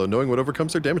reduction, although knowing what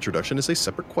overcomes their damage reduction is a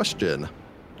separate question.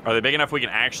 Are they big enough we can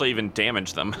actually even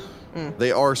damage them?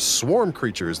 They are swarm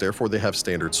creatures, therefore they have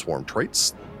standard swarm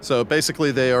traits. So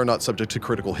basically they are not subject to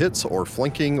critical hits or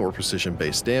flanking or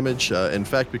precision-based damage. In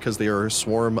fact, because they are a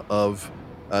swarm of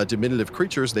diminutive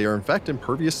creatures, they are in fact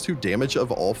impervious to damage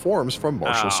of all forms from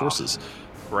martial sources.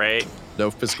 Great.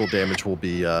 No physical damage will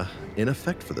be in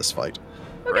effect for this fight.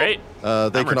 Great. They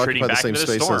I'm can retreating occupy the back same into the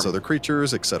space as storm. other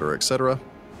creatures, etc., etc.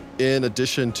 In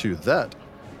addition to that,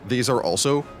 these are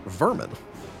also vermin.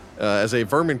 As a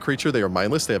vermin creature, they are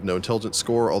mindless. They have no intelligence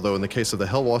score, although in the case of the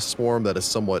Hellwasp Swarm, that is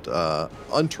somewhat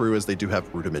untrue, as they do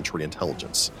have rudimentary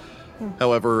intelligence.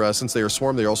 However, since they are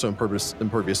swarm, they are also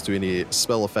impervious to any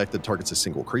spell effect that targets a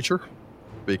single creature,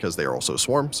 because they are also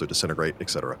swarm, so disintegrate,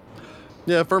 etc.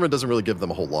 Yeah, vermin doesn't really give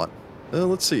them a whole lot.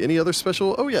 Let's see, any other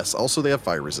special? Oh yes, also they have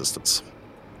fire resistance.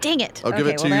 Dang it. I'll give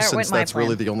it to you there since went my that's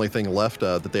really plan. the only thing left,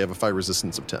 that they have a fire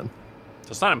resistance of 10. So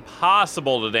it's not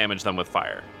impossible to damage them with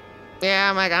fire. Yeah,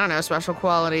 I'm like, I don't know, special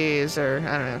qualities or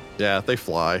I don't know. Yeah, they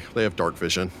fly. They have dark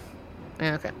vision.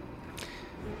 Yeah, okay.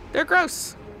 They're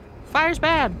gross. Fire's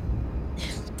bad.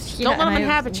 Yeah, Don't let and them I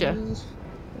inhabit you. However,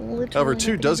 literally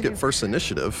 2 nothing does to get do. first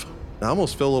initiative. I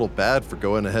almost feel a little bad for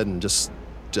going ahead and just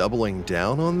doubling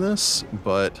down on this,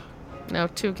 but No,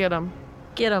 2 get them.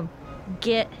 Get them.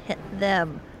 Get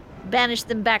them. Banish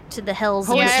them back to the hells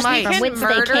Holy Yeah, if smite. you from can whence they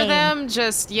murder came. them,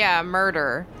 just,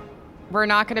 murder. We're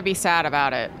not going to be sad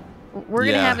about it. We're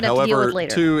gonna have enough however, to deal with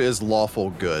later. 2 is lawful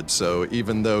good, so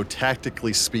even though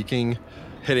tactically speaking,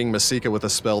 hitting Masika with a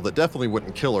spell that definitely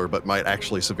wouldn't kill her but might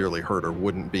actually severely hurt her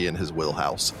wouldn't be in his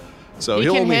wheelhouse. So You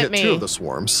he'll can only hit hit me. 2 of the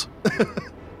swarms.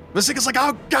 Masika's like,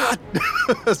 oh god!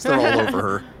 As they're all over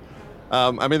her.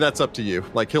 I mean, that's up to you.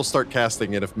 Like, he'll start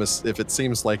casting it if it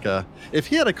seems like if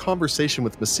he had a conversation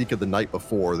with Masika the night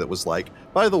before that was like,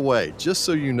 by the way, just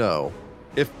so you know,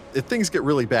 if things get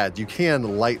really bad, you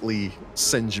can lightly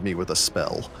singe me with a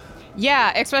spell.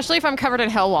 Yeah, especially if I'm covered in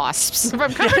hell wasps. If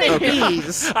I'm covered in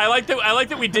Bees. I like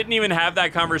that we didn't even have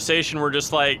that conversation. We're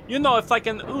just like, if like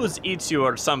an ooze eats you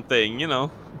or something,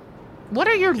 What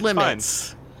are your fine.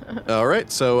 limits? All right,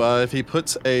 so if he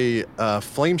puts a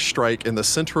flame strike in the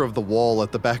center of the wall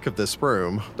at the back of this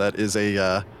room, that is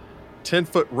a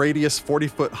 10-foot radius,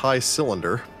 40-foot high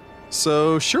cylinder.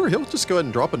 So sure, he'll just go ahead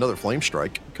and drop another flame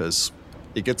strike, because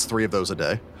he gets 3 of those a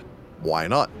day. Why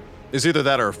not? It's either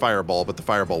that or a fireball, but the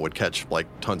fireball would catch like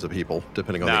tons of people,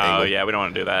 depending on the No, angle. yeah, we don't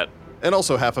want to do that. And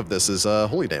also half of this is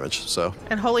holy damage, so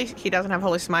And he doesn't have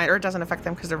Holy Smite, or it doesn't affect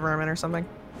them because they're vermin or something.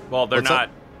 Well, they're What's not.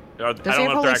 I he don't have know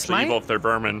if Holy they're actually Smite? evil if they're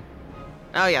vermin.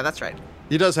 Oh yeah, that's right.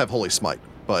 he does have holy smite,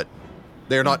 but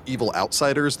they're not evil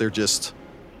outsiders, they're just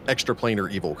extraplanar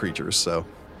evil creatures, so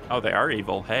Oh, they are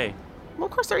evil. Hey, Well,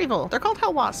 of course they're evil. They're called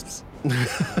Hell Wasps.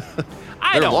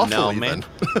 I they're don't lawful know, even. man.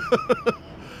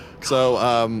 So,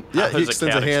 yeah, he There's a extends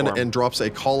a chaotic hand swarm. and drops a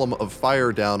column of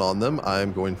fire down on them.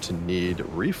 I'm going to need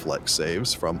reflex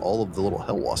saves from all of the little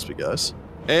hell waspy guys.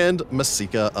 And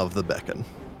Masika of the Beacon.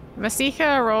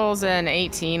 Masika rolls an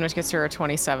 18, which gets her a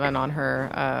 27 on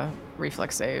her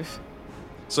reflex save.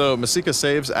 So, Masika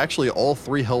saves. Actually, all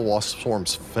 3 hell wasp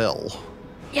swarms fell,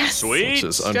 Yes. Sweet. which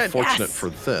is Good. unfortunate Yes. for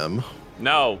them.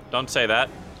 No, don't say that.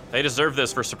 They deserve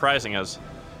this for surprising us.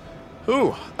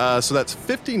 Ooh, so that's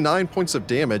 59 points of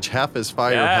damage. Half is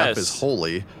fire, half Yes. is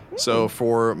holy. So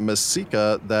for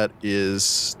Masika, that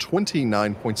is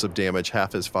 29 points of damage.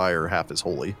 Half is fire, half is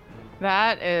holy.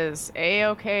 That is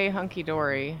a-okay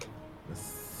hunky-dory.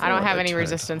 I don't Thought have I any checked.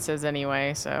 resistances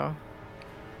anyway, so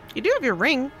You do have your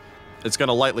ring. It's going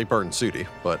to lightly burn Sudi,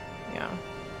 but yeah.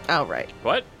 Oh right,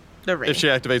 What? the ring. if she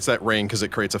activates that ring, because it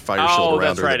creates a fire shield Oh, around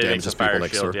that's her right. that It makes a damages people fire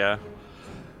next shield. to her.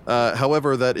 Yeah.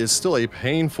 However, that is still a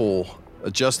painful,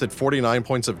 adjusted 49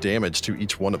 points of damage to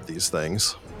each one of these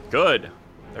things, Good.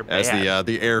 They're bad. as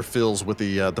the air fills with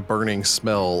the burning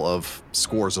smell of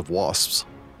scores of wasps.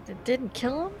 It didn't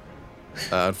kill him?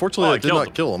 Unfortunately, Oh, it it did killed not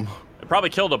them. kill him. It probably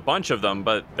killed a bunch of them,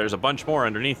 but there's a bunch more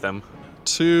underneath them.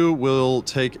 2 will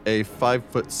take a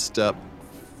 5-foot step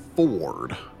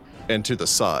forward and to the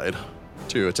side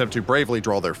to attempt to bravely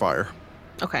draw their fire.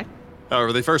 Okay.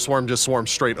 However, the first swarm just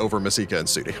swarms straight over Masika and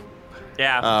Sudi.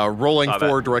 Yeah. Rolling Saw that.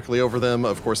 forward directly over them,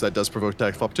 of course, that does provoke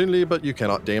attack of opportunity, but you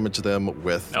cannot damage them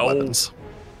with No. weapons.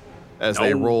 As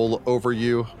they No. roll over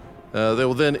you, they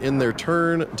will then end their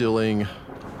turn, dealing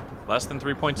Less than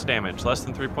 3 points of damage. Less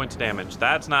than 3 points of damage.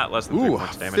 That's not less than 3 Ooh,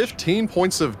 points of damage. 15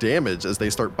 points of damage as they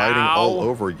start biting Ow. all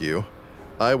over you.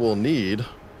 I will need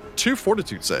 2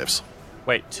 fortitude saves.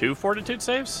 Wait, 2 fortitude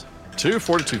saves? 2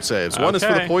 fortitude saves. One is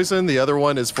for the Okay. poison, the other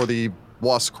one is for the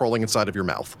wasp crawling inside of your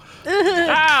mouth.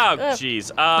 Oh,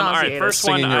 jeez. All right, Nauseated. first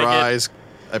one Stinging your I get. eyes,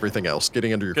 everything else,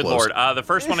 getting under your Good clothes. lord. The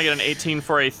first one I get an 18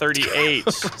 for a 38.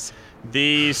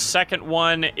 The second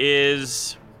one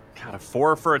is a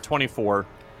 4 for a 24.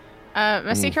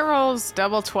 Masika rolls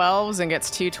double 12s and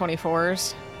gets 2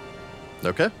 24s.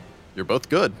 Okay, you're both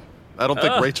good. I don't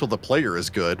think Ugh. Rachel the player is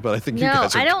good, but I think you No,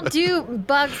 guys are I don't good. do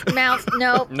bug mouth.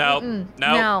 Nope. Nope. Mm-mm. Nope.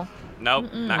 No.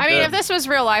 Nope. Not I mean, good. if this was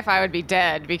real life, I would be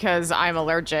dead because I'm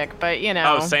allergic, but you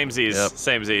know. Oh, same Z's. Yep.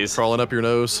 Same Z's. Crawling up your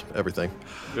nose, everything.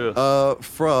 Ugh.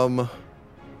 From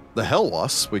the Hell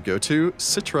Wasp, we go to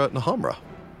Citra Nahamra.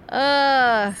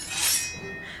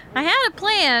 I had a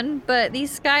plan, but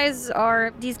these guys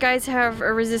have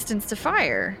a resistance to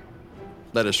fire.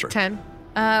 That is true. 10.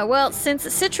 Well, since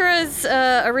Citra's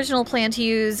original plan to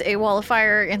use a wall of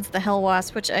fire against the Hell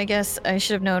Wasp, which I guess I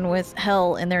should have known with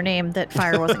Hell in their name that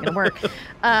fire wasn't going to work,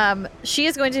 she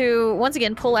is going to once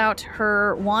again pull out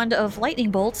her wand of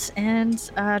lightning bolts and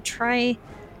try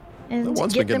and That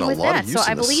wand's get been them getting a with lot that. of So use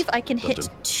I in this believe I can hit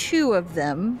dungeon. 2 of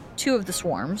them, 2 of the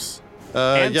swarms.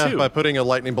 And Yeah, 2. by putting a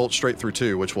lightning bolt straight through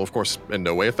 2, which will, of course, in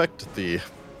no way affect the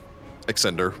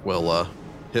Extender, will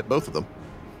hit both of them.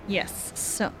 Yes.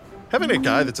 So Having a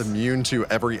guy that's immune to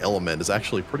every element is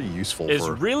actually pretty useful Is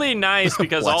for... really nice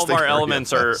because all of blasting our area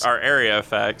elements effects. are area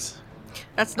effects.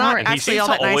 That's not Alright. He actually seems all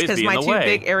to that nice always because be in my the 2 way.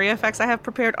 big area effects I have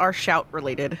prepared are shout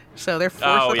related. So they're force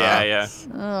Oh, yeah, effects.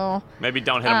 oh, Maybe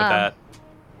don't hit him with that.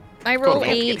 I roll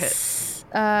ahead. a Get hit.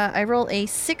 I roll a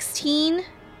 16.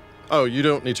 Oh, you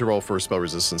don't need to roll for spell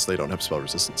resistance. They don't have spell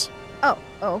resistance. Oh,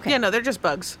 okay. Yeah, no, they're just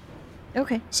bugs.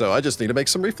 Okay. So I just need to make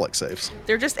some reflex saves.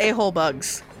 They're just a-hole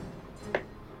bugs.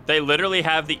 They literally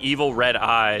have the evil red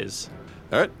eyes.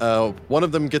 All right, one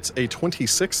of them gets a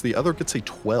 26, the other gets a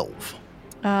 12.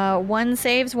 1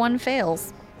 saves, 1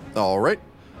 fails. All right.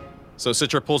 So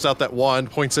Citra pulls out that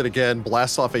wand, points it again,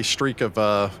 blasts off a streak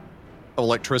of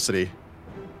electricity,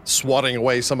 swatting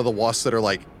away some of the wasps that are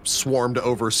like swarmed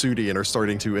over Sudi and are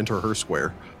starting to enter her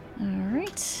square. All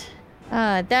right.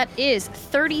 That is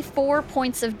 34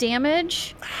 points of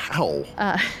damage. How?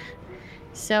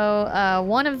 So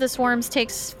one of the swarms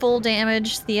takes full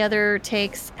damage. The other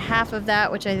takes half of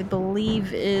that, which I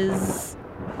believe is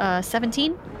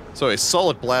 17. So a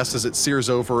solid blast as it sears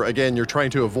over. Again, you're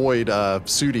trying to avoid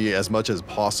Sudi as much as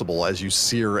possible as you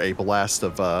sear a blast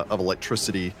of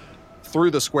electricity through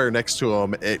the square next to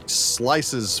him. It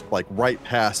slices like right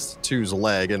past Two's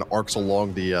leg and arcs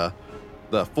along the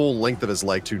full length of his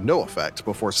leg to no effect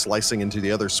before slicing into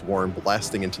the other swarm,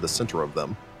 blasting into the center of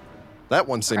them. That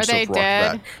one seems Are to they have rocked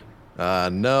dead?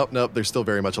 back. Nope, they're still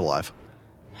very much alive.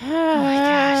 Oh my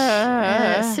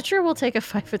gosh. Citra will take a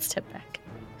 5-foot step back.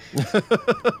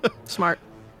 Smart.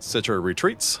 Citra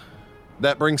retreats.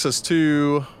 That brings us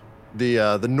to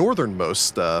the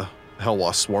northernmost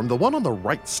Hellwasp swarm, the one on the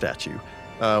right statue,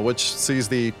 which sees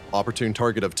the opportune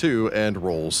target of 2 and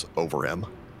rolls over him,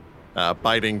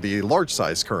 biting the large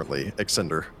size currently,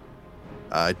 Extender.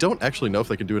 I don't actually know if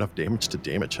they can do enough damage to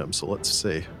damage him, so let's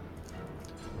see.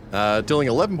 Dealing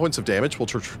 11 points of damage,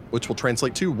 which will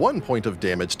translate to 1 point of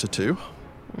damage to 2.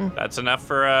 That's enough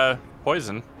for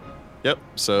poison. Yep,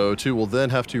 so 2 will then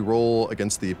have to roll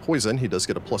against the poison. He does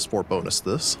get a +4 bonus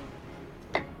this.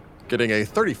 Getting a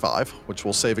 35, which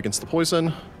will save against the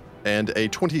poison, and a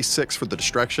 26 for the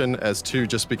distraction as 2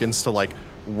 just begins to like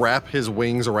wrap his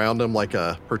wings around him like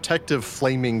a protective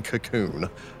flaming cocoon.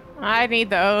 I need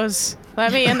those.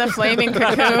 Let me in the flaming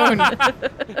cocoon.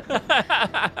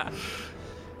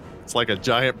 It's like a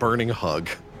giant burning hug.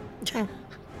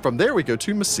 From there, we go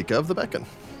to Masika of the Beacon,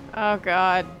 Oh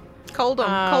God. Cold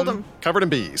them. Cold them. covered in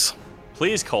bees.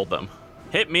 Please cold them.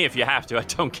 Hit me if you have to. I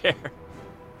don't care.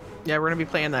 Yeah, we're going to be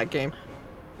playing that game.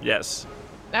 Yes.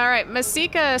 All right,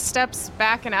 Masika steps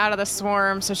back and out of the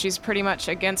swarm, so she's pretty much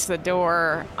against the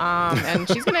door, and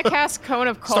she's gonna cast Cone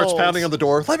of Cold. Starts pounding on the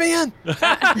door. Let me in!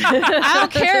 I don't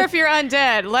care if you're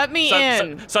undead. Let me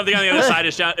in. Something on the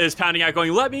other side is pounding out,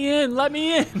 going, "Let me in! Let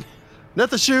me in!"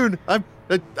 Not the Shun. I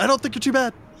don't think you're too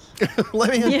bad.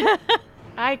 Let me in. Yeah.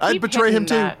 I keep I'd betray him hitting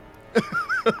too.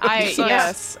 that.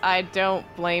 Yes, I don't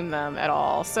blame them at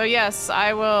all. So yes,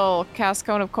 I will cast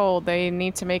Cone of Cold. They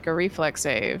need to make a reflex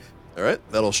save. All right,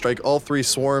 that'll strike all 3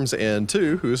 swarms and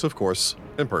 2, who's, of course,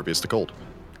 impervious to cold.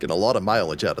 Getting a lot of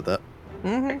mileage out of that.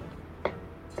 Mm-hmm.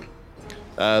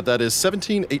 That is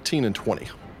 17, 18, and 20.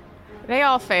 They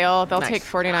all fail. They'll Nice. take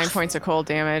 49 points of cold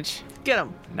damage. Get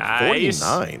him. Nice.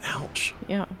 49. Ouch.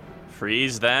 Yeah.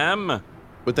 Freeze them.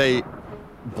 With a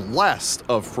blast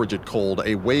of frigid cold,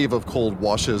 a wave of cold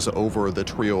washes over the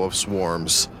trio of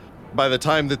swarms. By the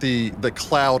time that the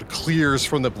cloud clears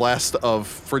from the blast of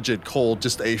frigid cold,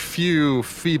 just a few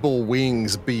feeble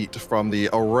wings beat from the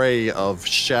array of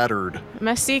shattered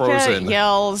Masika frozen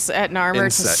yells at Narmer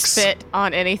insects. to spit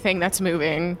on anything that's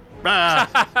moving.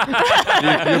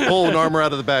 you pull an armor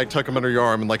out of the bag, tuck him under your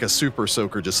arm, and like a super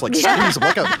soaker, just like squeeze him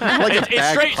like a It's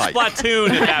straight bagpipe.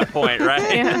 Splatoon at that point,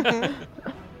 right? Yeah.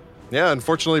 Yeah,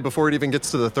 unfortunately, before it even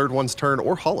gets to the third one's turn,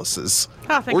 or Hollis's,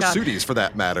 Oh, thank or God. Sudi's for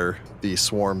that matter, the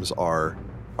swarms are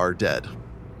dead.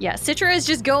 Yeah, Citra is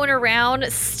just going around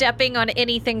stepping on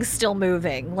anything still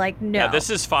moving. Like, no. Yeah, this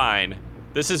is fine.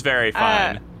 This is very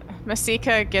fine.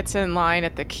 Masika gets in line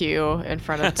at the queue in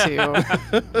front of 2.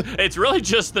 It's really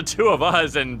just the two of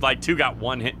us, and like 2 got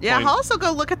 1 hit Yeah, point. I'll also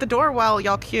go look at the door while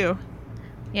y'all queue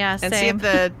yeah, and see same. if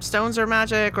the stones are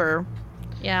magic or.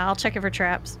 Yeah, I'll check it for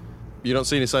traps. You don't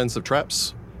see any signs of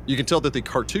traps. You can tell that the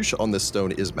cartouche on this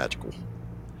stone is magical.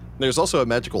 There's also a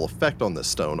magical effect on this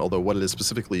stone, although what it is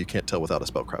specifically you can't tell without a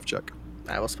spellcraft check.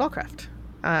 I will spellcraft.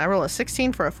 I roll a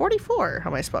 16 for a 44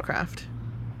 on my spellcraft.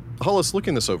 Hollis,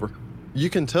 looking this over, you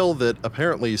can tell that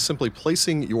apparently simply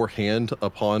placing your hand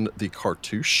upon the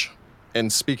cartouche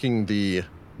and speaking the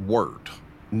word,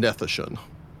 Nethashan,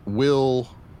 will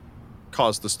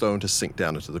cause the stone to sink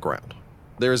down into the ground.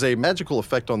 There is a magical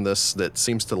effect on this that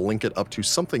seems to link it up to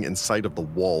something inside of the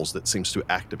walls that seems to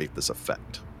activate this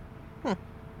effect.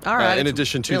 All right. In it's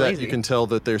addition to real that, easy. you can tell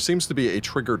that there seems to be a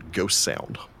triggered ghost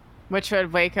sound. Which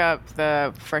would wake up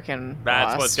the frickin'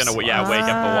 That's what's wasps. gonna, wake up the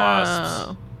wasps.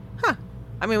 Oh. Huh.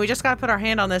 I mean, we just gotta put our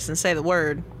hand on this and say the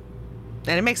word.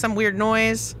 And it makes some weird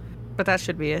noise, but that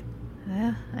should be it.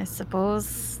 Yeah, I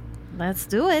suppose let's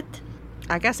do it.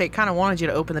 I guess they kind of wanted you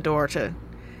to open the door to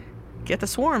get the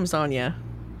swarms on you.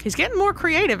 He's getting more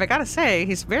creative, I gotta say.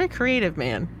 He's a very creative,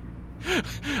 man.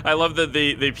 I love that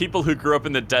the people who grew up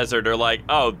in the desert are like,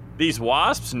 oh, these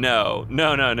wasps? No.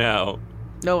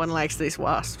 No one likes these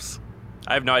wasps.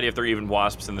 I have no idea if there are even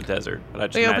wasps in the desert, but I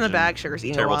just We open the imagine bag, Sugar's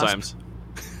eating a terrible wasp. times.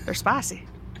 They're spicy.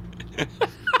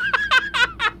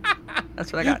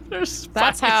 That's what I got.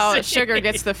 That's how Sugar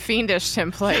gets the fiendish I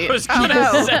template. was Oh, gonna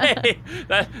no. say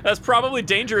that's probably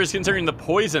dangerous considering the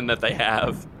poison that they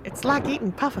have. It's like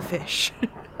eating pufferfish.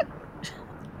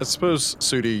 I suppose,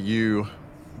 Sudi, you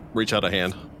reach out a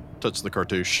hand, touch the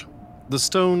cartouche. The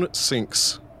stone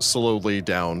sinks slowly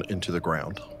down into the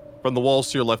ground. From the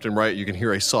walls to your left and right, you can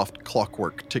hear a soft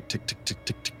clockwork tick, tick, tick, tick,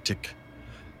 tick, tick, tick.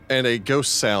 And a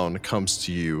ghost sound comes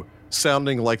to you,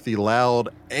 sounding like the loud,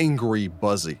 angry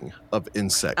buzzing of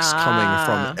insects coming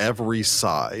from every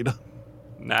side.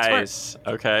 Nice.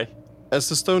 Okay. As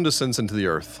the stone descends into the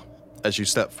earth, as you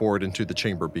step forward into the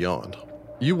chamber beyond,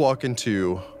 you walk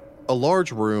into a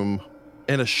large room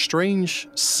and a strange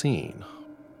scene.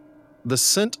 The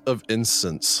scent of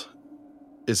incense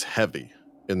is heavy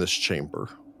in this chamber.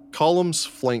 Columns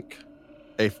flank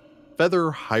a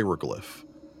feather hieroglyph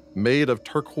made of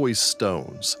turquoise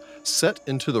stones set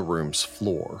into the room's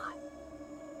floor.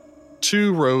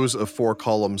 2 rows of 4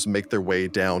 columns make their way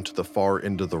down to the far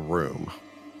end of the room,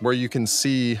 where you can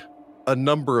see a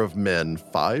number of men,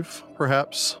 5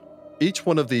 perhaps. Each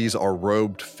one of these are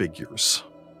robed figures,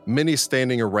 many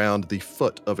standing around the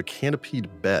foot of a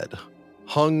canopied bed,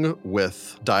 hung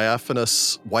with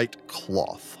diaphanous white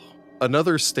cloth.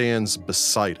 Another stands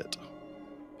beside it,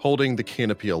 holding the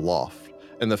canopy aloft,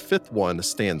 and the 5th one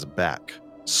stands back,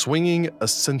 swinging a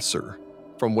censer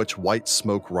from which white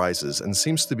smoke rises and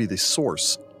seems to be the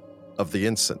source of the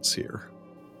incense here.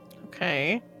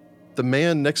 Okay. The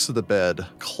man next to the bed,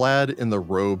 clad in the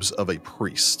robes of a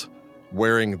priest,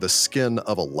 wearing the skin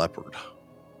of a leopard,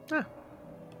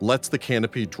 lets the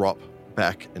canopy drop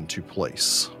back into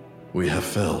place. We have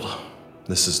failed.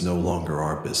 This is no longer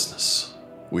our business.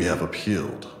 We have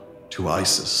appealed to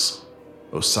Isis,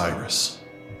 Osiris,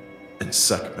 and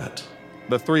Sekhmet.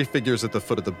 The 3 figures at the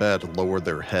foot of the bed lower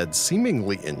their heads,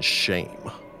 seemingly in shame.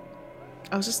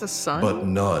 Oh, is this the sun? But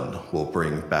none will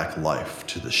bring back life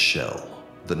to the shell.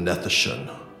 The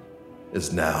Nethashan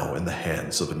is now in the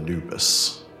hands of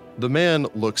Anubis. The man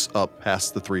looks up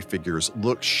past the 3 figures,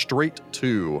 looks straight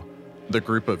to the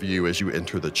group of you as you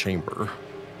enter the chamber.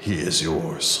 He is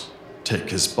yours. Take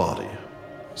his body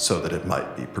so that it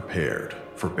might be prepared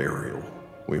for burial.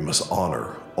 We must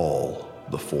honor all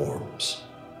the forms.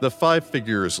 The 5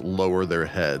 figures lower their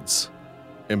heads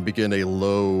and begin a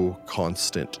low,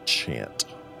 constant chant.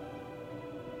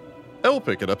 I will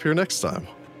pick it up here next time.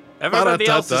 Everybody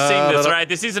else is seeing this, right?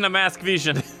 This isn't a mask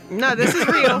vision. No, this is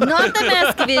real. Not the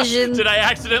mask vision. Did I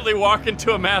accidentally walk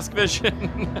into a mask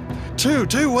vision? Two,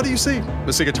 what do you see?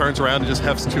 Masika turns around and just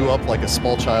hefts two up like a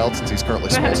small child since he's currently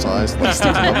small sized. Like,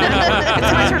 sticks him up.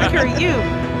 It's my turn to carry you.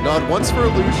 Nod once for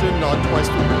illusion, nod twice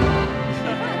for me.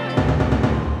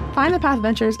 Find the Path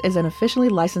Ventures is an officially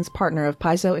licensed partner of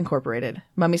Paizo Incorporated.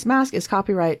 Mummy's Mask is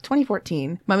copyright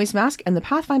 2014. Mummy's Mask and the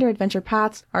Pathfinder Adventure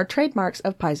Paths are trademarks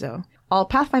of Paizo. All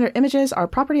Pathfinder images are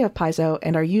property of Paizo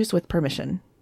and are used with permission.